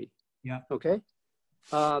field theory. Yeah. Okay.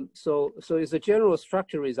 So it's a general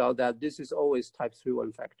structure result that this is always type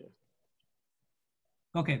 3-1 factor.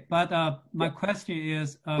 Okay, but my question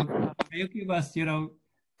is, can you give us,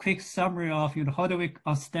 quick summary of, how do we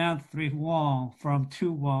extend 3-1 from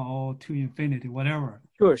 2-1 or to infinity, whatever?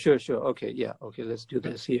 Sure. Okay, yeah. Okay, let's do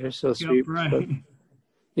this here. So 3. Right.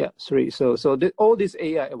 Yeah, 3. So all these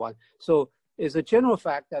AI1. So it's a general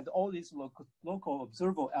fact that all these local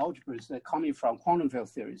observable algebras are coming from quantum field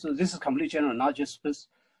theory. So this is completely general, not just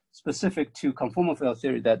specific to conformal field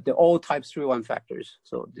theory, that they're all type 3-1 factors.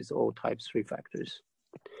 So these are all type 3 factors.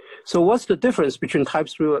 So what's the difference between type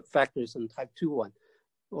 3 factors and type 2-1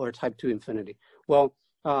 or type 2 infinity? Well,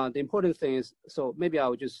 the important thing is, so maybe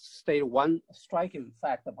I'll just state one striking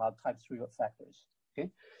fact about type 3 factors. Okay,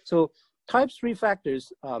 so type 3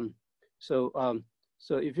 factors.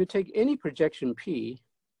 So if you take any projection P,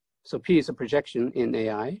 so P is a projection in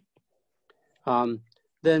AI,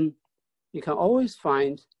 then you can always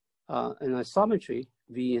find an isometry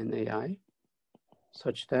V in AI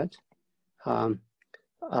such that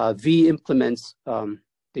V implements the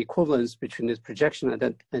equivalence between this projection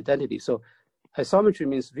and identity. So isometry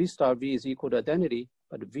means V star V is equal to identity,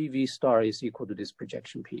 but VV star is equal to this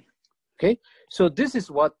projection P. Okay, so this is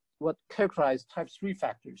what characterizes type 3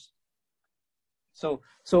 factors. So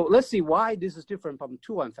let's see why this is different from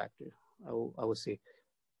 2-1 factor. I will say.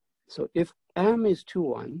 So if M is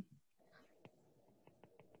 2-1,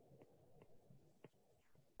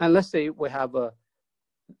 and let's say we have a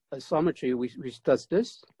isometry which does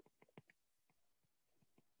this,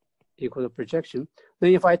 equal to projection,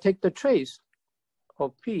 then if I take the trace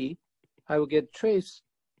of P, I will get trace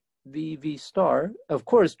VV star. Of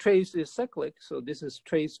course, trace is cyclic, so this is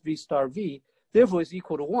trace V star V, therefore it's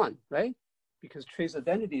equal to 1, right? Because trace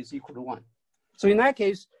identity is equal to 1. So in that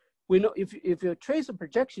case, we know if your trace of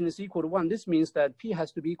projection is equal to 1, this means that P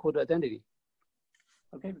has to be equal to identity.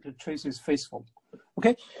 Okay, because trace is faithful.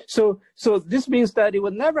 Okay, so this means that it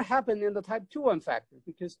would never happen in the type 2-1 factor,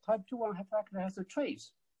 because type 2-1 factor has a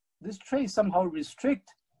trace. This trace somehow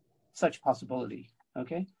restrict such possibility.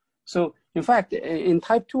 Okay, so in fact, in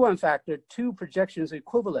type 2-1 factor, 2 projections are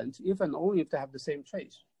equivalent if and only if they have the same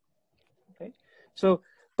trace. Okay, so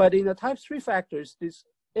but in the type 3 factors, this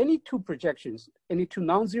any 2 projections, any 2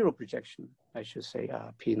 non-zero projection, I should say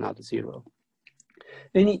P not 0.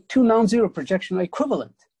 Any 2 non-zero projection are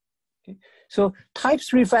equivalent. Okay, so type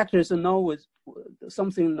 3 factors are known with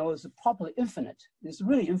something known as properly infinite. It's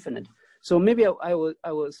really infinite. So maybe I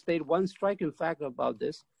will state one striking fact about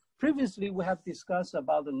this. Previously, we have discussed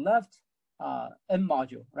about the left M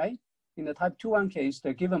module, right? In the type 2-1 case,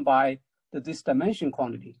 they're given by this dimension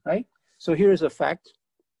quantity, right? So here's a fact,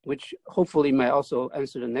 which hopefully may also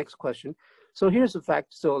answer the next question. So here's a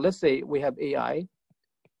fact. So let's say we have AI.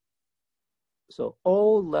 So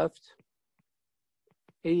all left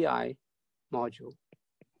AI module,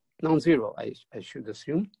 non-zero, I should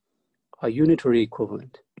assume, are unitary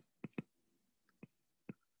equivalent.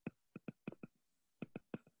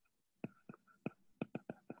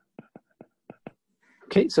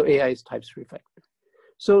 Okay, so AI is type 3 factor.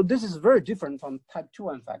 So this is very different from type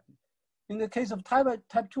 2-1 factor. In the case of type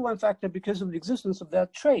 2-1 factor, because of the existence of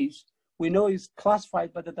that trace, we know it's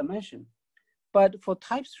classified by the dimension. But for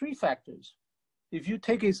type 3 factors, if you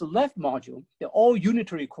take its left module, they're all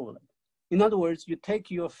unitary equivalent. In other words, you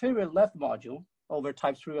take your favorite left module, over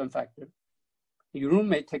type 3 one factor. Your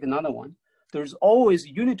roommate take another one. There's always a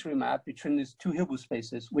unitary map between these two Hilbert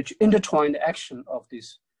spaces, which intertwine the action of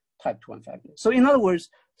this type 2 one factor. So in other words,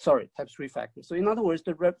 sorry, type 3 factor. So in other words,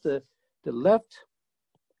 the left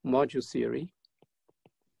module theory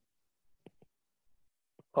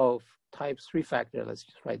of type 3 factor, let's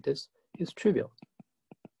just write this, is trivial.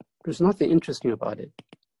 There's nothing interesting about it.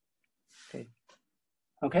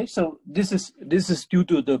 Okay, so this is due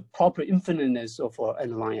to the proper infiniteness of our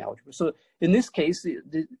underlying algebra. So in this case,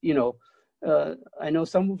 you know, I know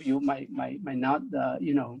some of you might not,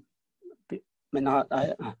 you know, might not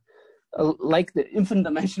like the infinite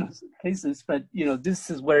dimensional cases, but you know,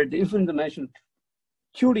 this is where the infinite dimensional,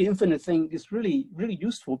 purely infinite thing is really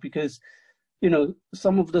useful, because you know,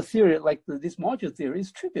 some of the theory, like this module theory,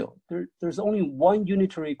 is trivial. There's only one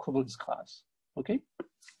unitary equivalence class. Okay.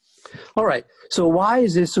 All right. So why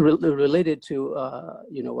is this related to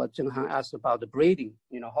you know, what Zheng Han asked about the braiding?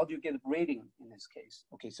 You know, how do you get braiding in this case?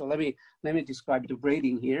 Okay. So let me describe the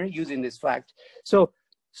braiding here using this fact. So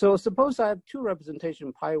suppose I have two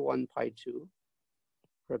representation, pi 1, pi 2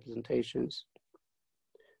 representations.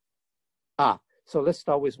 So let's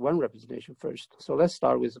start with one representation first. So let's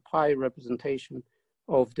start with the pi representation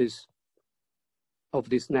of this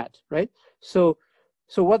net, right? So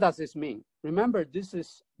what does this mean? Remember, this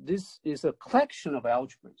is a collection of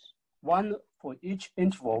algebras, one for each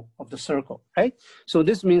interval of the circle, right? So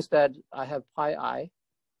this means that I have pi I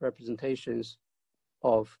representations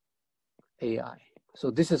of AI. So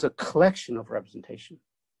this is a collection of representation,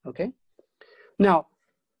 okay? Now,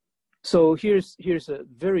 so here's a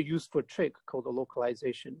very useful trick called the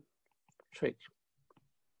localization trick,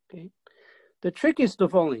 okay? The trick is the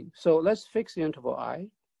following. So let's fix the interval I.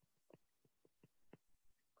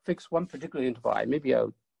 Fix one particular interval I. Maybe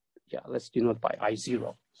let's denote by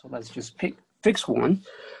I0. So let's just fix one.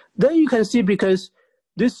 Then you can see, because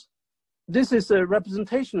this is a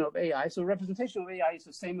representation of AI. So representation of AI is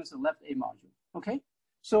the same as the left A module, okay?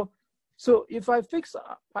 So if I fix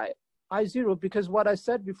pi I0, because what I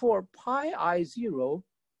said before, pi I0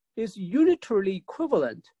 is unitarily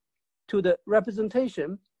equivalent to the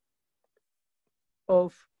representation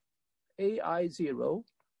of AI0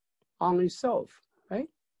 on itself, right?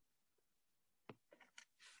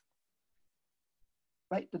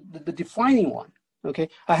 Right, the defining one, okay?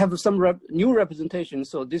 I have some new representation,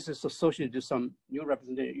 so this is associated to some new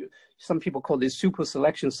representation. Some people call this super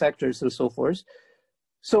selection sectors and so forth.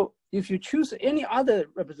 So if you choose any other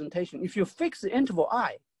representation, if you fix the interval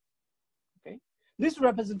I, okay, this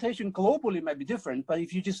representation globally might be different, but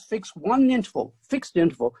if you just fix one interval, fixed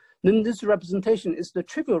interval, then this representation is the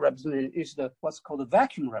trivial representation, is the what's called the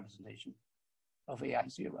vacuum representation of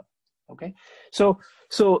AI0. Okay, so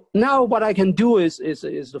now what I can do is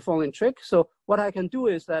the following trick. So what I can do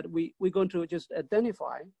is that we're going to just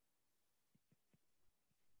identify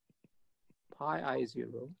pi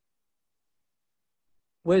I0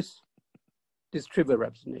 with this trivial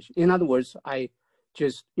representation. In other words, I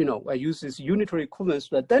just, you know, I use this unitary equivalence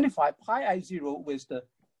to identify pi I0 with the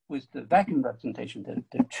vacuum representation,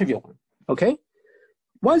 the trivial one. Okay,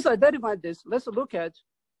 once I identify this, let's look at.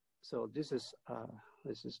 So this is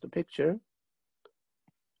the picture.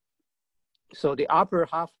 So the upper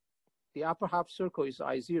half circle is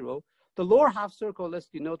I0. The lower half circle, let's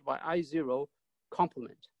denote by I0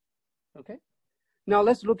 complement. Okay. Now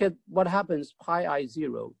let's look at what happens pi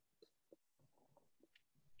I0.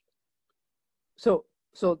 So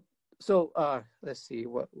let's see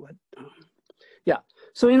what. Yeah.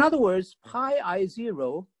 So in other words, pi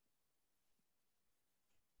I0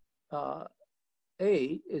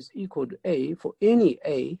 A is equal to A for any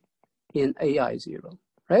A in AI0,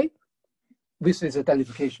 right? This is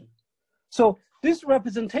identification. So this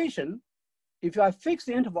representation, if I fix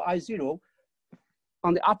the interval I0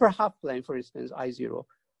 on the upper half plane, for instance, I0,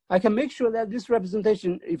 I can make sure that this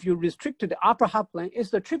representation, if you restrict to the upper half plane,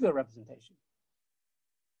 is the trivial representation.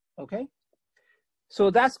 Okay?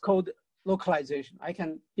 So that's called localization. I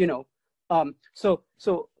can, you know, so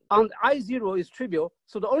on I0 is trivial,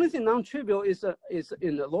 so the only thing non-trivial is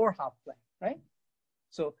in the lower half plane, right?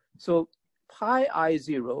 So pi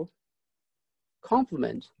I0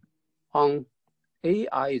 complement on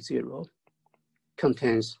AI0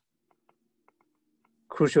 contains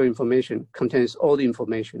crucial information, contains all the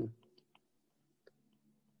information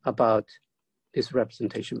about this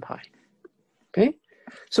representation pi. Okay,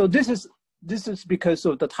 so this is because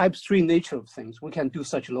of the type 3 nature of things. We can do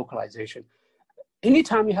such localization.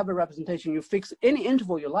 Anytime you have a representation, you fix any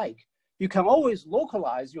interval you like, you can always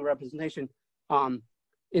localize your representation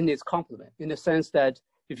in its complement, in the sense that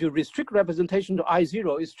if you restrict representation to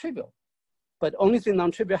I0, it's trivial. but only thing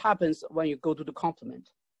non-trivial happens when you go to the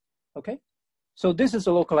complement, okay? So this is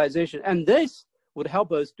a localization, and this would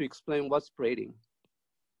help us to explain what's braiding.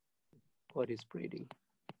 What is braiding?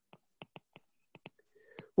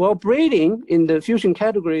 Well, braiding in the fusion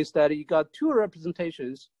category is that you got two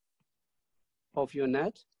representations of your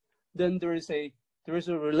net. Then there is a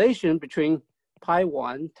relation between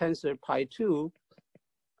pi1 tensor pi2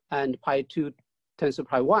 and pi2 tensor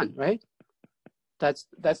pi1, right? That's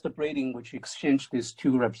the braiding which exchange these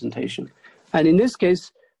two representations. And in this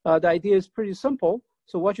case, the idea is pretty simple.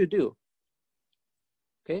 So what you do,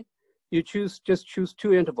 okay? You just choose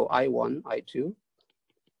two interval, I1, I2.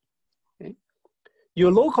 Okay?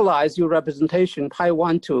 You localize your representation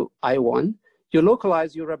pi1 to I1. You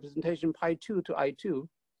localize your representation pi2 to I2.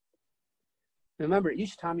 Remember,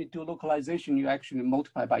 each time you do localization, you actually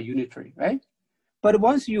multiply by unitary, right? But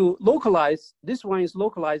once you localize, this one is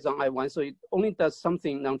localized on I1, so it only does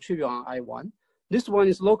something non-trivial on I1. This one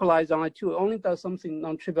is localized on I2, it only does something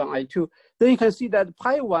non-trivial on I2. Then you can see that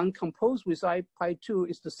pi1 composed with pi2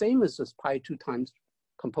 is the same as this pi2 times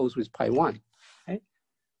composed with pi1, right?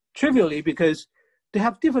 Trivially, because they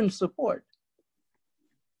have different support,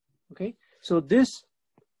 okay? So this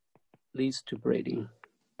leads to braiding.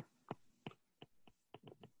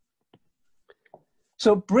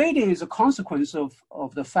 So braiding is a consequence of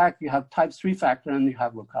the fact you have type 3 factor and you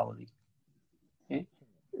have locality. Okay?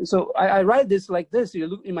 So I write this like this.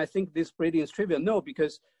 You might think this braiding is trivial. No,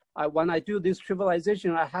 because when I do this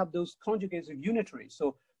trivialization, I have those conjugates of unitary.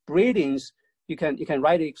 So braidings, you can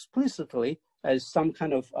write it explicitly as some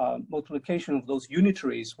kind of multiplication of those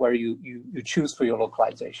unitaries where you choose for your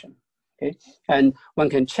localization. Okay? And one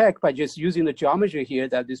can check by just using the geometry here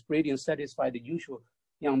that this braiding satisfies the usual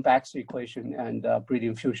Yang-Baxter equation and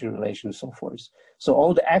braiding fusion relation and so forth. So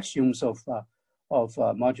all the axioms of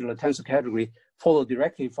modular tensor category follow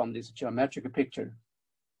directly from this geometric picture.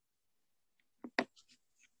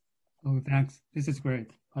 Oh, thanks. This is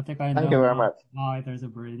great. I think I know. Thank you very much. Why there's a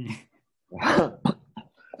braiding.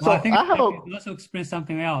 So I think I can also explain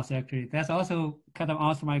something else, actually. That's also kind of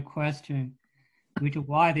answer my question, which is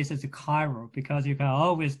why this is a chiral, because you can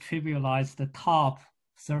always trivialize the top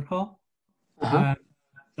circle.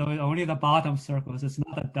 So it's only the bottom circles. It's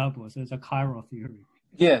not a double, so it's a chiral theory.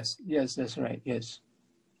 Yes, yes, that's right. Yes.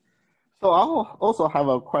 So I also have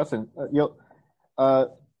a question. You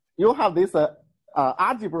have this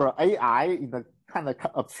algebra AI in the kind of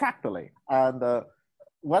abstractly, and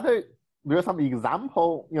whether there's some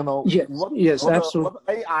example, yes, absolutely. what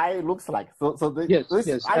AI looks like. So yes,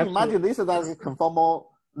 I imagine this is a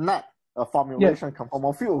conformal net formulation,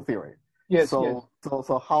 conformal field theory. Yes. So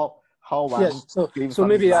how one? Yes. So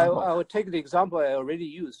maybe I will take the example I already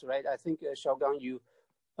used, right? I think Xiao-Gang, you're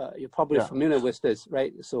probably familiar with this,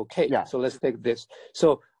 right? So so let's take this.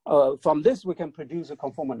 So from this we can produce a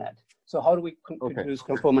conformal net. So how do we produce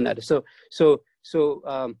conformal net?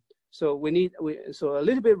 So we need a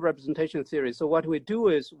little bit of representation theory. So what we do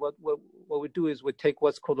is we take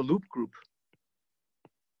what's called a loop group.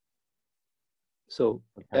 So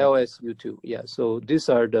LSU2, yeah. So these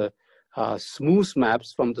are the smooth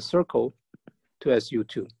maps from the circle to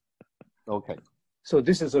SU2. Okay. So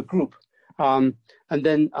this is a group, so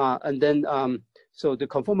the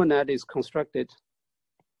conformal net is constructed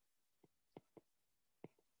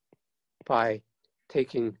by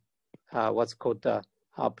taking what's called the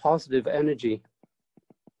positive energy,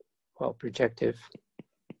 projective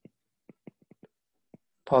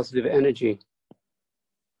positive energy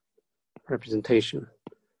representation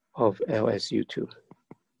of LSU2.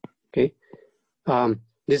 Okay,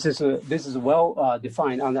 this is well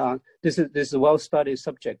defined this is a well studied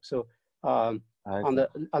subject. So on the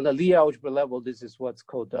Lie algebra level, this is what's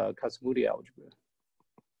called Casimudi algebra.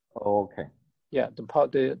 Oh, okay. Yeah,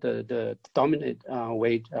 the dominant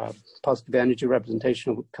weight positive energy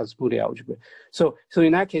representation of Casimudi algebra. So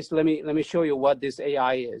in that case, let me show you what this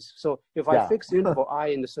AI is. So if I fix the interval I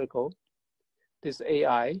in the circle, this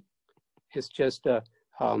AI is just the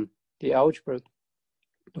algebra.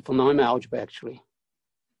 The phenomenon algebra actually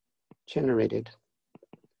generated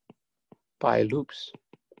by loops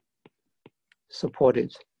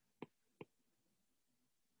supported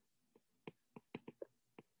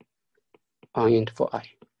on interval I.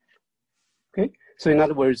 Okay, so in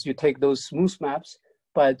other words, you take those smooth maps,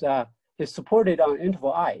 but it's supported on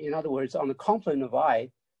interval I. In other words, on the complement of I,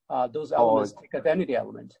 those elements take identity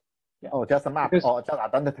element. Yeah. Oh, just a map or just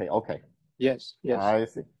identity. Okay. Yes. I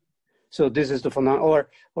see. So this is the phenomenon,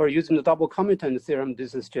 or using the double commutant theorem,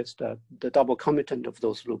 this is just the double commutant of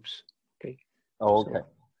those loops. Okay. Oh, okay. So,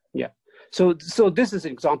 yeah. So this is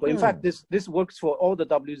an example. In fact, this works for all the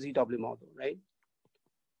WZW model, right?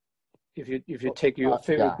 If you take your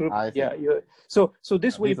favorite group, so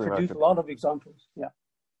this way you produce a lot of examples. Yeah.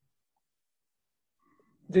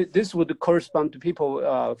 This would correspond to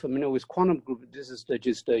people familiar with quantum group. This is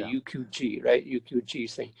just the UQG, right?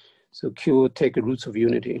 UQG thing. So Q will take roots of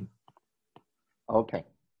unity. Okay.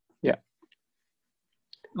 Yeah.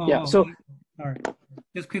 Oh, yeah. So, sorry.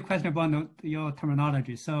 Just a quick question about your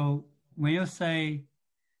terminology. So when you say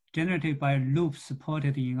generated by loops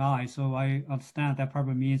supported in I, so I understand that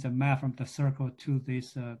probably means a map from the circle to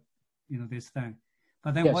this, this thing.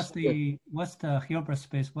 But then what's the Hilbert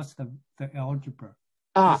space? What's the algebra?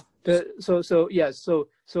 So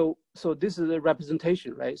this is a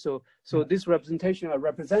representation, right? So this representation are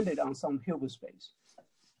represented on some Hilbert space.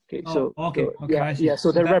 Okay, okay,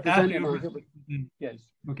 so they're represented on Hilbert. Yes.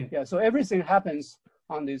 Okay. Yeah. So everything happens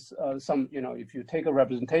on this if you take a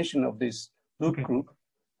representation of this loop group,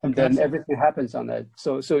 and then everything happens on that.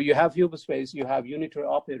 So you have Hilbert space, you have unitary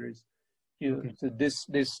operators, so this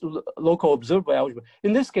local observable algebra.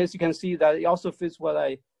 In this case, you can see that it also fits what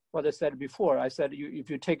I said before. I said if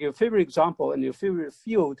you take your favorite example and your favorite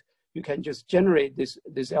field, you can just generate this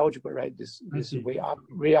algebra, right? This is way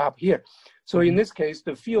up here. So in this case,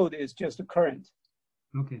 the field is just a current.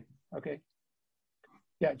 Okay. Okay.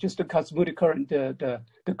 Yeah, just the cosmetic current, the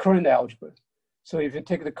current algebra. So if you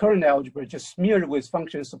take the current algebra, just smeared with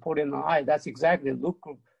functions supported on I, that's exactly a loop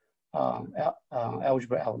group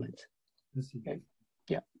algebra element. Okay.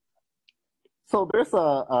 Yeah. So there's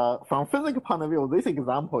from physics point of view, this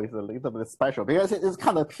example is a little bit special because it's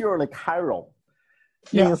kind of purely chiral.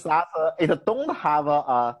 Means that it don't have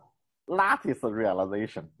a lattice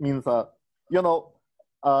realization. Means what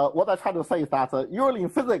I try to say is that usually in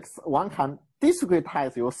physics one can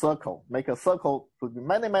discretize your circle, make a circle with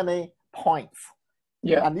many points.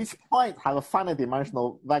 Yeah. And each point have a finite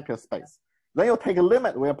dimensional vector space. Then you take a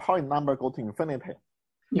limit where point number go to infinity.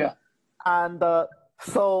 Yeah. And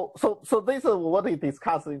so this is what we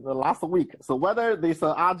discussed in the last week. So whether this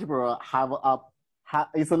algebra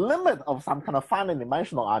is a limit of some kind of finite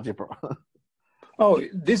dimensional algebra. Oh,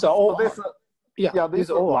 these are all. So this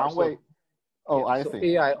is all one way. Oh, I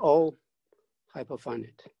see. AI all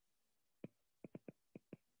hyperfinite.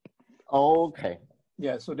 Okay.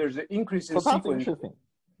 Yeah, so there's an increase in sequence. That's interesting.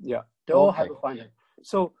 Yeah, they all hyperfinite.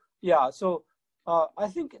 So I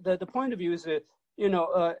think the point of view is that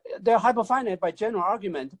they're hyperfinite by general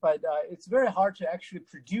argument, but it's very hard to actually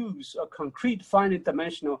produce a concrete finite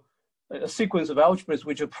dimensional sequence of algebras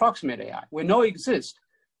which approximate AI. We know it exists,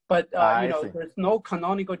 but there's no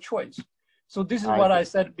canonical choice. So this is what I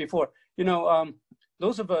said before.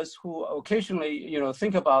 Those of us who occasionally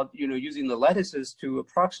think about using the lattices to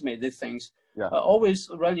approximate these things always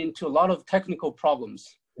run into a lot of technical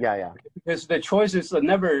problems. Yeah. Because the choices are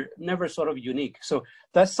never sort of unique. So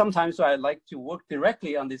that's sometimes why I like to work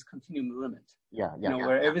directly on this continuum limit.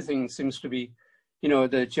 Where everything seems to be,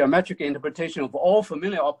 the geometric interpretation of all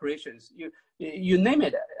familiar operations. You name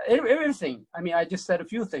it, everything. I mean, I just said a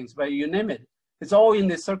few things, but you name it, it's all in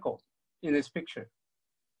this circle, in this picture.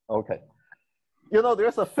 Okay.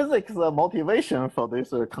 There's a physics motivation for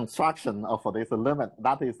this construction of this limit.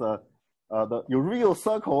 That is you real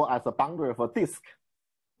circle as a boundary of a disk.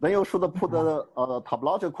 Then you should put the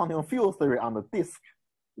topological quantum field theory on the disk.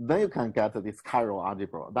 Then you can get this chiral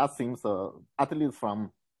algebra. That seems, at least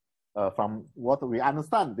from what we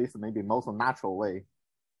understand, this may be most natural way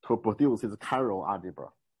to produce this chiral algebra.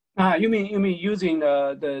 You mean using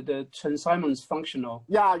the Chen-Simons functional?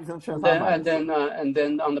 Yeah, using Chen-Simons. And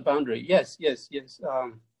then on the boundary. Yes.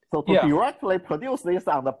 So to directly produce this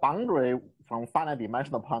on the boundary from finite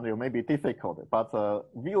dimensional point of view may be difficult, but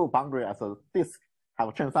view boundary as a disk,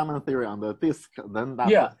 have Chen-Simons theory on the disk, then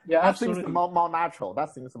that absolutely. Seems more natural. That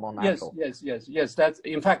seems more natural. Yes. That's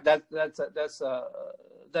in fact that's Ed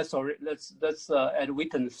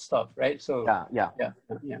Witten stuff, right? So yeah.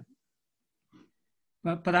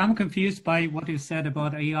 But I'm confused by what you said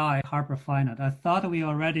about AI hyperfinite. I thought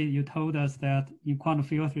you told us that in quantum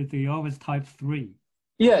field theory they always type 3.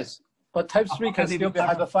 Yes, but type 3 can still be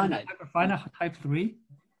hyperfinite. Hyperfinite type 3?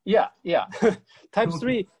 Yeah. Type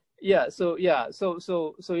 3. Yeah. So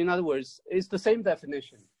in other words, it's the same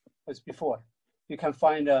definition as before. You can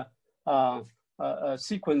find a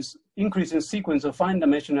sequence, increasing sequence of finite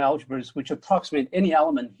dimensional algebras which approximate any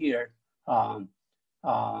element here,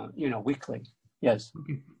 weakly. Yes.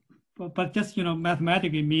 Okay. But just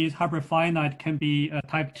mathematically means hyperfinite can be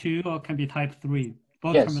type 2 or can be type 3.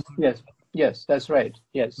 Both yes, that's right.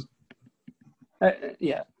 Yes.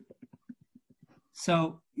 Yeah.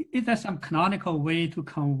 So is there some canonical way to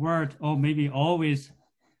convert, or maybe always,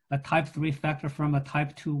 a type 3 factor from a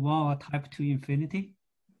type 2 1 or type 2 infinity?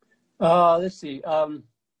 Let's see.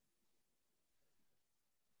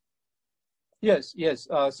 Yes.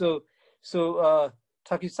 So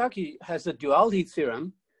Takisaki has a duality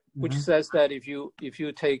theorem, which says that if you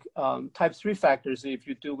take type 3 factors, if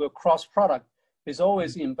you do a cross product, it's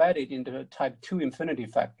always embedded into the type 2 infinity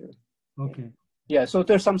factor. Okay. Yeah, so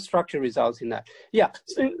there's some structure results in that. Yeah,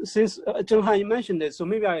 since Zhenghai, you mentioned it, so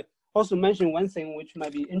maybe I also mention one thing which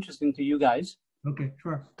might be interesting to you guys. Okay,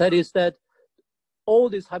 sure. That is that all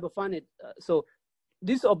these hyperfinite, so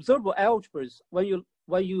these observable algebras,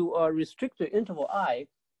 when you restrict the interval I,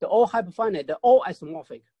 they're all hyperfinite, they're all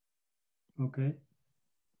isomorphic. Okay.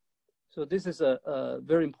 So this is a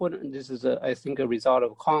very important, this is I think a result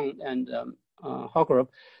of Kong and Hoggerup.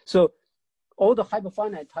 So all the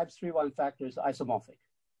hyperfinite type 3-1 factors are isomorphic.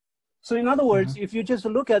 So in other words, if you just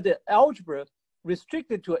look at the algebra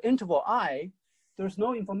restricted to an interval I, there's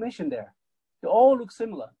no information there. They all look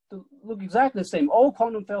similar, they look exactly the same. All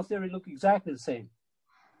quantum field theory look exactly the same.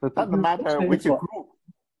 It doesn't matter which group,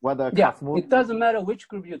 whether it doesn't matter which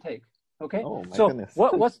group you take. Okay. Oh, my so goodness.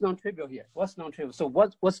 what's non-trivial here? What's non-trivial? So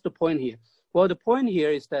what's the point here? Well, the point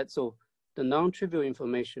here is that so the non-trivial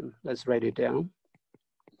information. Let's write it down,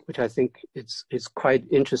 which I think it's quite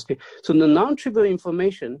interesting. So the non-trivial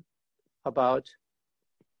information about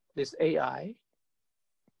this AI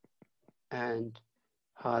and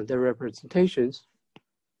the representations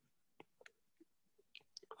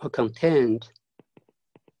are contained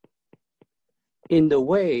in the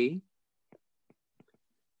way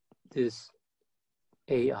this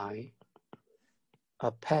AI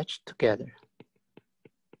are patched together.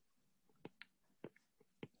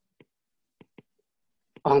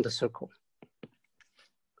 On the circle.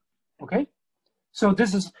 Okay, so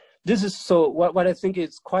this is so what I think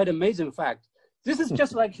is quite amazing fact. This is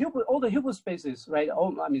just like all the Hilbert spaces, right?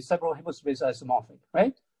 Several Hilbert spaces are isomorphic,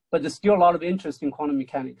 right? But there's still a lot of interest in quantum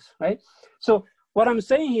mechanics, right? So what I'm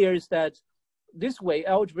saying here is that this way,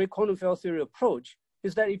 algebraic quantum field theory approach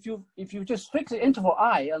is that if you just strict the interval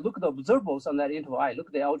I and look at the observables on that interval I, look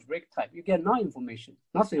at the algebraic type, you get no information,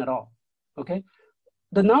 nothing at all. Okay,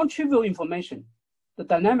 the non-trivial information, the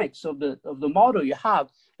dynamics of the model you have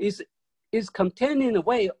is contained in the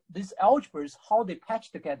way these algebras, how they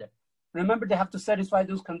patch together. Remember, they have to satisfy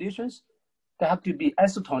those conditions. They have to be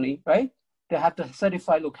isotony, right? They have to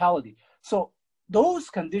satisfy locality. So those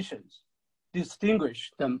conditions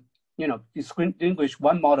distinguish them, distinguish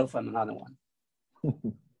one model from another one.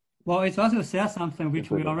 Well, it also says something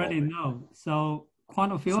which we already know. So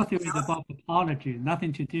quantum field theory is about topology,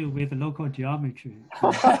 nothing to do with local geometry.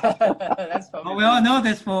 That's well, we all know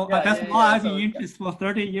this that's why I've been interested for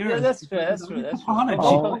 30 years. Yeah, that's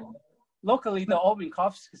true. Locally, the all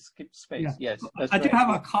Minkowski space. Yeah. Yes, I do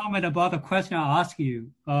have a comment about the question I asked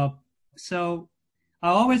you. So I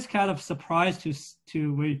always kind of surprised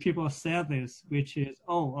to when people say this, which is,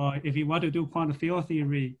 if you want to do quantum field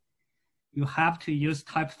theory, you have to use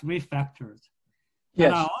type 3 factors. Yes.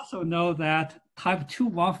 And I also know that type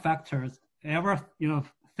 2-1 factors,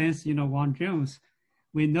 since Wang Jones,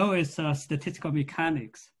 we know it's statistical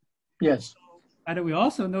mechanics. Yes. And we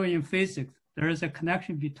also know in physics, there is a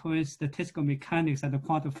connection between statistical mechanics and the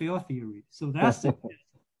quantum field theory. So that's it.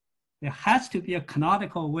 There has to be a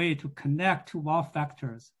canonical way to connect 2-1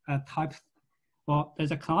 factors at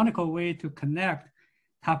there's a canonical way to connect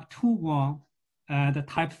type 2-1 and the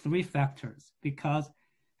type 3 factors, because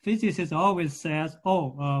physicists always says,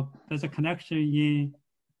 there's a connection in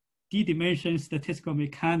d-dimension statistical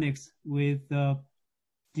mechanics with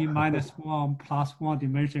d-1 plus 1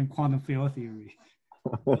 dimension quantum field theory.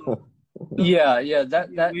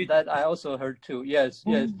 That I also heard too. Yes.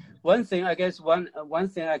 One thing I guess one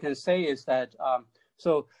thing I can say is that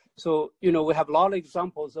so we have a lot of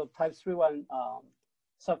examples of type 3-1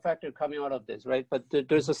 subfactor coming out of this, right? But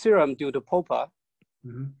there's a theorem due to Popa,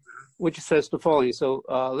 which says the following. So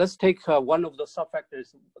let's take one of the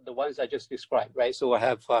subfactors, the ones I just described, right? So I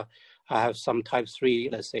have some type 3,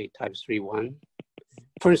 let's say type 3-1.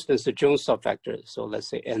 For instance, the Jones subfactor. So let's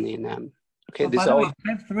say N in M. Okay, this all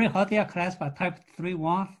type 3. How do you classify type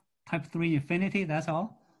 3-1, type 3 infinity? That's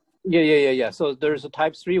all. Yeah. So there's a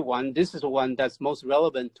type 3-1. This is the one that's most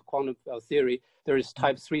relevant to quantum field theory. There is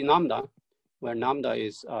type 3 lambda, where lambda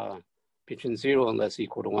is between 0 and less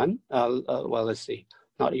equal to 1. Well, let's see,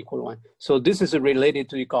 not equal to 1. So this is related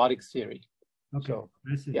to ergodic theory. Okay. So,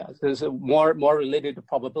 there's a more related to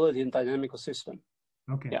probability in dynamical system.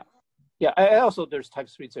 Okay. Yeah. Also, there's type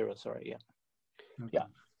 3-0. Sorry. Yeah. Okay.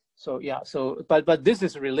 Yeah. So, but this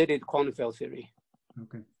is related to quantum field theory.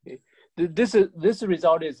 Okay. This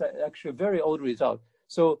result is actually a very old result.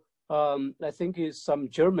 So I think it's some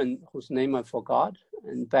German whose name I forgot,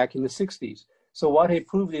 and back in the 60s. So what he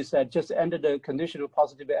proved is that just under the condition of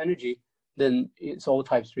positive energy, then it's all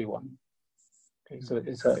type 3-1.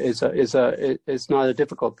 Okay, so it's not a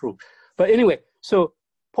difficult proof. But anyway, so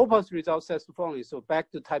Popov's result says the following. So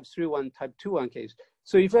back to type 3-1, type 2-1 case.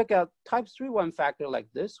 So if I got type 3-1 factor like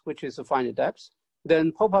this, which is a finite depth,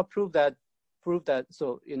 then Popov proved that.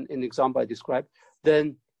 So in the example I described,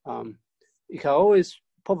 then you can always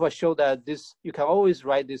Popov showed that you can always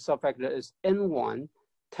write this subfactor as n1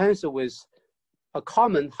 tensor with a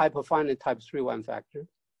common hyperfinite type 3-1 factor,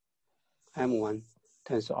 m1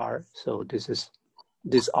 tensor r. So this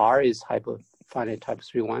r is hyperfinite type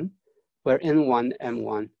 3-1, where n1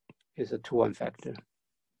 m1 is a 2-1 factor.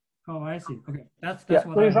 Oh, I see. Okay, that's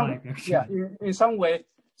what I like. Actually. Yeah, in some way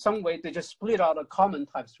they just split out a common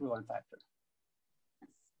type 3-1 factor.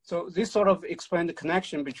 So this sort of explains the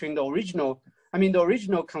connection between the original.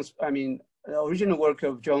 The original work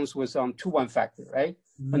of Jones was on 2-1 factor, right?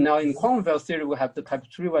 Mm-hmm. But now in quantum field theory, we have the type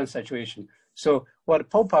 3-1 situation. So what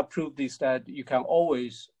Popov proved is that you can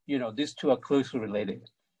always, these two are closely related.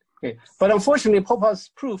 Okay, but unfortunately, Popov's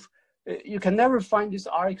proof, you can never find this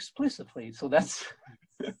R explicitly. So that's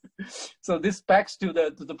so this backs to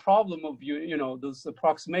the problem of those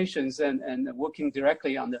approximations and working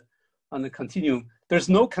directly on the continuum. There's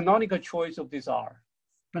no canonical choice of this R.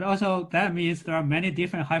 But also that means there are many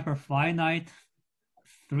different hyperfinite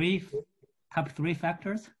type 3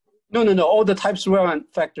 factors? No. All the type 3-1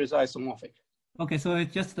 factors are isomorphic. Okay, so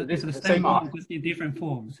it's just it's the same R, just in different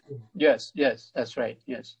forms. Yes, that's right.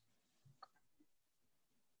 Yes.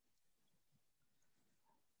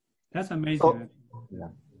 That's amazing.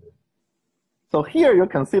 So here you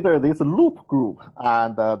consider this loop group,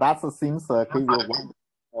 and that's since KV1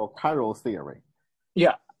 or chiral theory.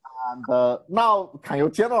 Yeah. And now, can you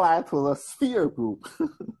generalize to the sphere group?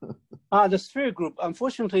 The sphere group,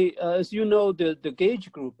 unfortunately, as you know, the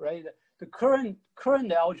gauge group, right? The current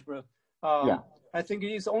algebra, I think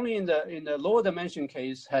it is only in the lower dimension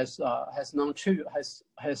case has non-trivial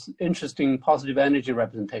has interesting positive energy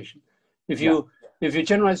representation. If you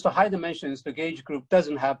generalize to high dimensions, the gauge group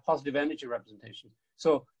doesn't have positive energy representation.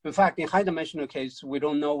 So in fact, in high dimensional case, we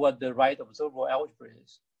don't know what the right observable algebra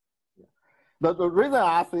is. The reason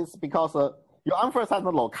I ask is because you emphasize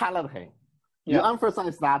the locality. You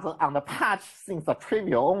emphasize that on the patch, things are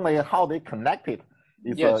trivial, only how they connected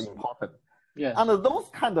is important. Yes. And those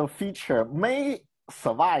kind of feature may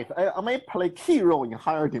survive, may play key role in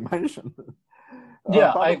higher dimension.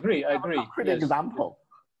 I agree. Pretty example.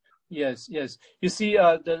 Yes. You see,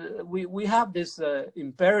 we have this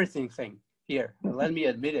embarrassing thing here. Let me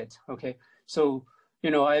admit it. Okay. So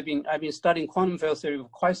I've been studying quantum field theory for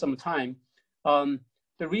quite some time.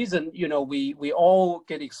 The reason we all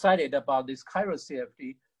get excited about this chiral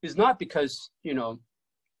CFD is not because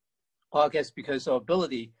I guess because of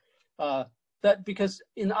ability. That because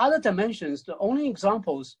in other dimensions, the only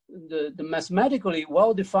examples, the mathematically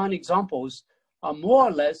well-defined examples are more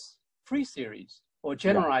or less free series or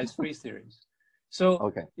generalized free series.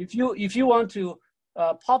 So if you want to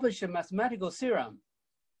publish a mathematical theorem,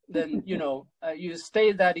 then you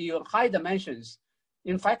state that in high dimensions.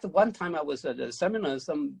 In fact, one time I was at a seminar, a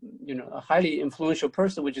highly influential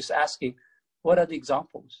person was just asking, what are the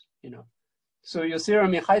examples, So your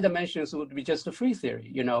theorem in high dimensions would be just a free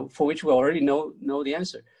theory, for which we already know the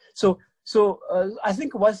answer. So I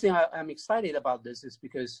think one thing I'm excited about this is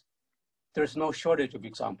because there's no shortage of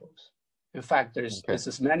examples. In fact, there's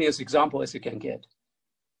as many examples as you can get.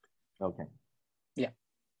 Okay.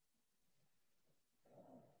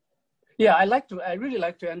 Yeah, I really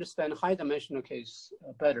like to understand high dimensional case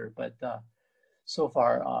better, but so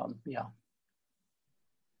far,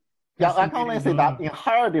 Yeah, I can only say that in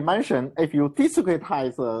higher dimension, if you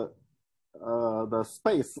discretize the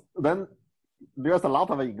space, then there's a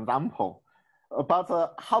lot of example.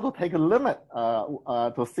 But how to take a limit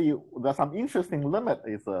to see there's some interesting limit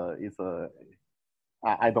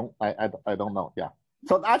I don't know. Yeah.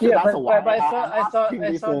 So actually that's why I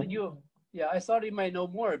thought you might know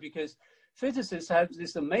more because physicists have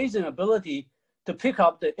this amazing ability to pick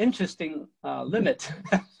up the interesting limit.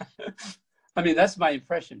 I mean, that's my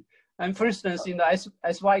impression. And for instance, in the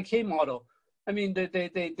SYK model, I mean,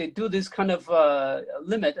 they do this kind of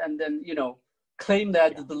limit and then, claim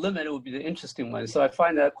that the limit would be the interesting one. So I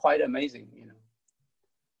find that quite amazing,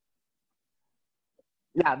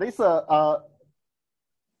 Yeah, this so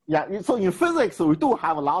in physics, we do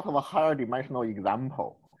have a lot of higher dimensional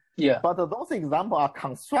example. Yeah. But those examples are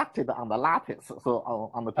constructed on the lattice,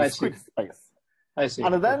 so on the discrete space. I see.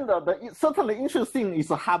 And then the certainly interesting is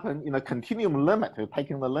to happen in a continuum limit,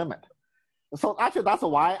 taking the limit. So actually, that's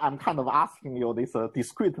why I'm kind of asking you this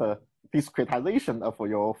discretization of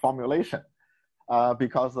your formulation.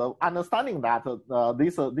 because understanding that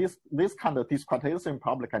this kind of discretization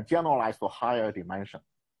probably can generalize to higher dimension.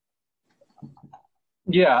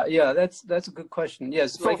 Yeah, that's a good question.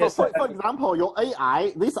 Yes. So, for example, your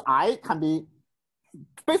AI, this I can be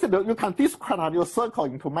basically you can discretize your circle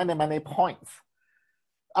into many points,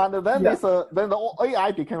 and then then the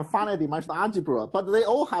AI became finite dimensional algebra. But they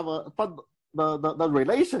all have the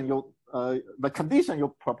relation the condition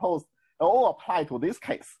you propose all apply to this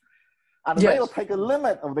case, and then you take a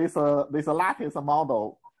limit of this lattice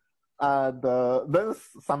model, and then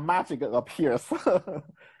some magic appears.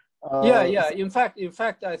 In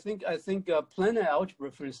fact, I think planar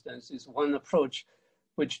algebra, for instance, is one approach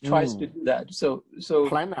which tries to do that. So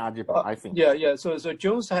planar algebra, I think. So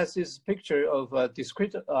Jones has this picture of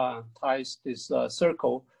discretize this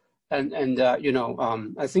circle, and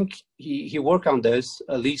I think he worked on this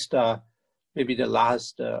at least maybe the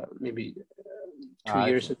last 2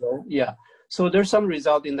 years ago. Yeah. So there's some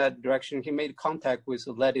result in that direction. He made contact with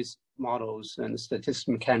lattice models and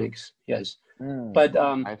statistical mechanics. Yes. But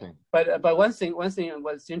one thing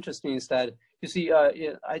what's interesting is that you see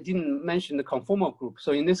I didn't mention the conformal group.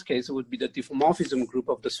 So in this case, it would be the diffeomorphism group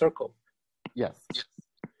of the circle. Yes.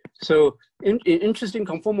 So in interesting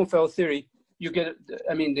conformal field theory, you get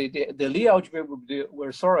the Lie algebra would be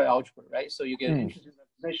Versora algebra, right? So you get interesting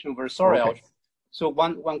representation of Versora algebra. So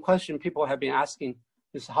one question people have been asking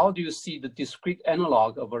is how do you see the discrete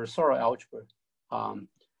analog of Versora algebra?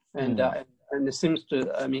 And it seems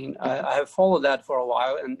to, I have followed that for a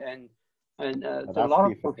while, and there are a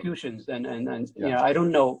lot of confusions, and I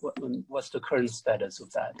don't know what's the current status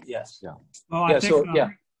of that. Yes. Yeah. Well, I think,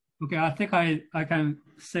 okay, I think I can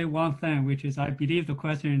say one thing, which is I believe the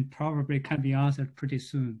question probably can be answered pretty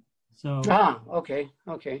soon. So okay.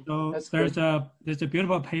 So there's a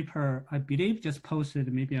beautiful paper I believe just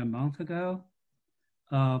posted maybe a month ago,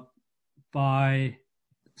 by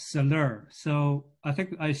Seller. So I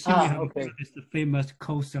think I assume you have it's the famous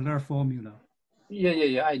Co-Seller formula.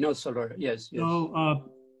 Yeah. I know Seller. Yes. So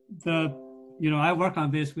I work on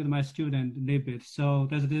this with my student a little bit. So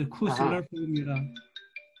there's the Co-Seller formula.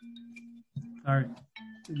 Sorry,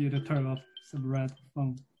 I need to turn off some red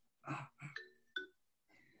phone.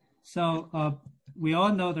 So we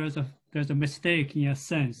all know there's a mistake in a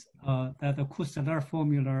sense that the Co-Seller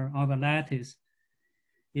formula on the lattice,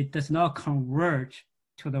 it does not converge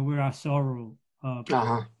to the Virasoro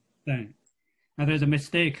thing. And there's a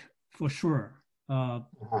mistake for sure.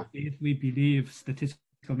 If we believe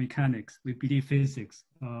statistical mechanics, we believe physics,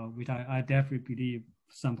 which I definitely believe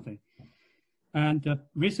something. And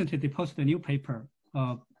recently they posted a new paper,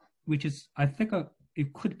 which is, I think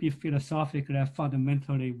it could be philosophically and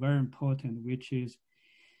fundamentally very important, which is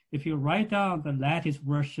if you write down the lattice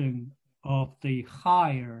version of the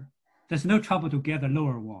higher, there's no trouble to get the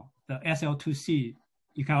lower one. The SL2C,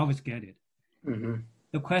 you can always get it.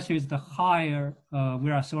 The question is the higher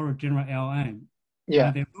Virasoro general LN. Yeah.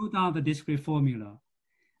 And they wrote down the discrete formula.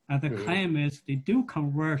 And the claim is they do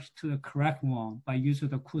converge to the correct one by using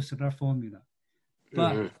the Co-Seller formula.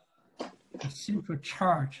 But the central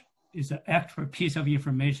charge is an extra piece of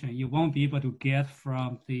information you won't be able to get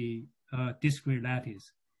from the discrete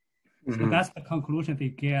lattice. So that's the conclusion they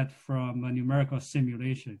get from a numerical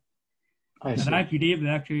simulation. I believe that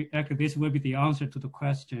actually this will be the answer to the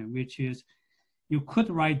question, which is you could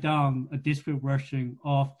write down a discrete version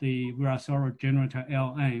of the Virasoro generator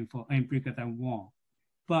Ln for n bigger than 1,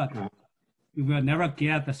 but you will never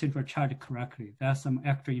get the central charge correctly. That's some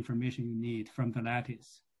extra information you need from the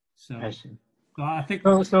lattice. So I think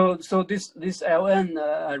so this Ln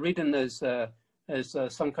written as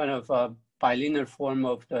some kind of bilinear form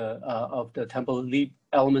of the temporal leap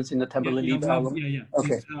elements in the temporal leap element.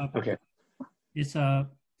 Okay.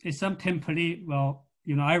 It's some temporally,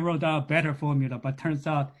 I wrote out a better formula, but turns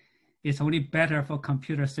out it's only better for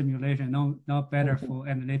computer simulation, not better for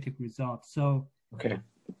analytic results. So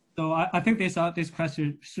I think this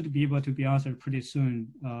question should be able to be answered pretty soon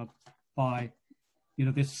by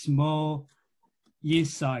this small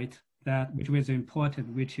insight which was important,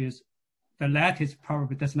 which is the lattice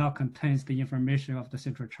probably does not contain the information of the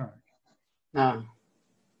central charge.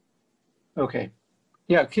 Okay.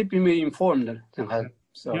 Yeah, keeping me informed.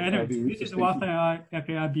 So anyway, this is one thing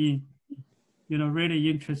I've been, really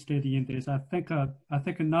interested in this. I think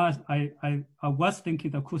now I was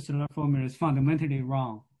thinking the Co-Seller formula is fundamentally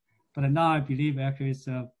wrong, but now I believe actually it's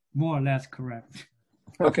more or less correct.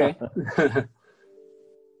 Okay.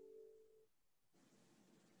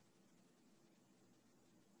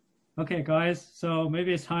 Okay, guys. So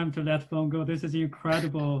maybe it's time to let Feng go. This is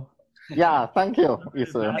incredible. Yeah, thank you.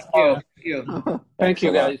 Thank you. Thank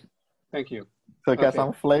you, guys. Thank you. So get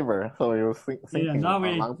some flavor. So you thinking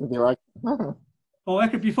along the direction. Oh,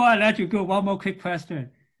 actually, before I let you go, one more quick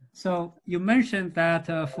question. So you mentioned that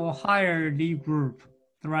for higher Lie group,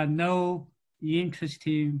 there are no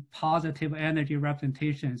interesting positive energy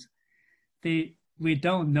representations. We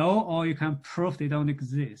don't know, or you can prove they don't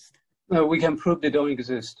exist. We can prove they don't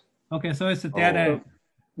exist. Okay, so it's a dead end.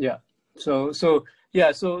 Yeah. So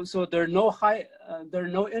there are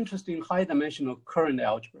no interesting high dimensional current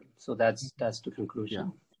algebra. So that's the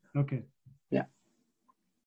conclusion. Yeah. Okay.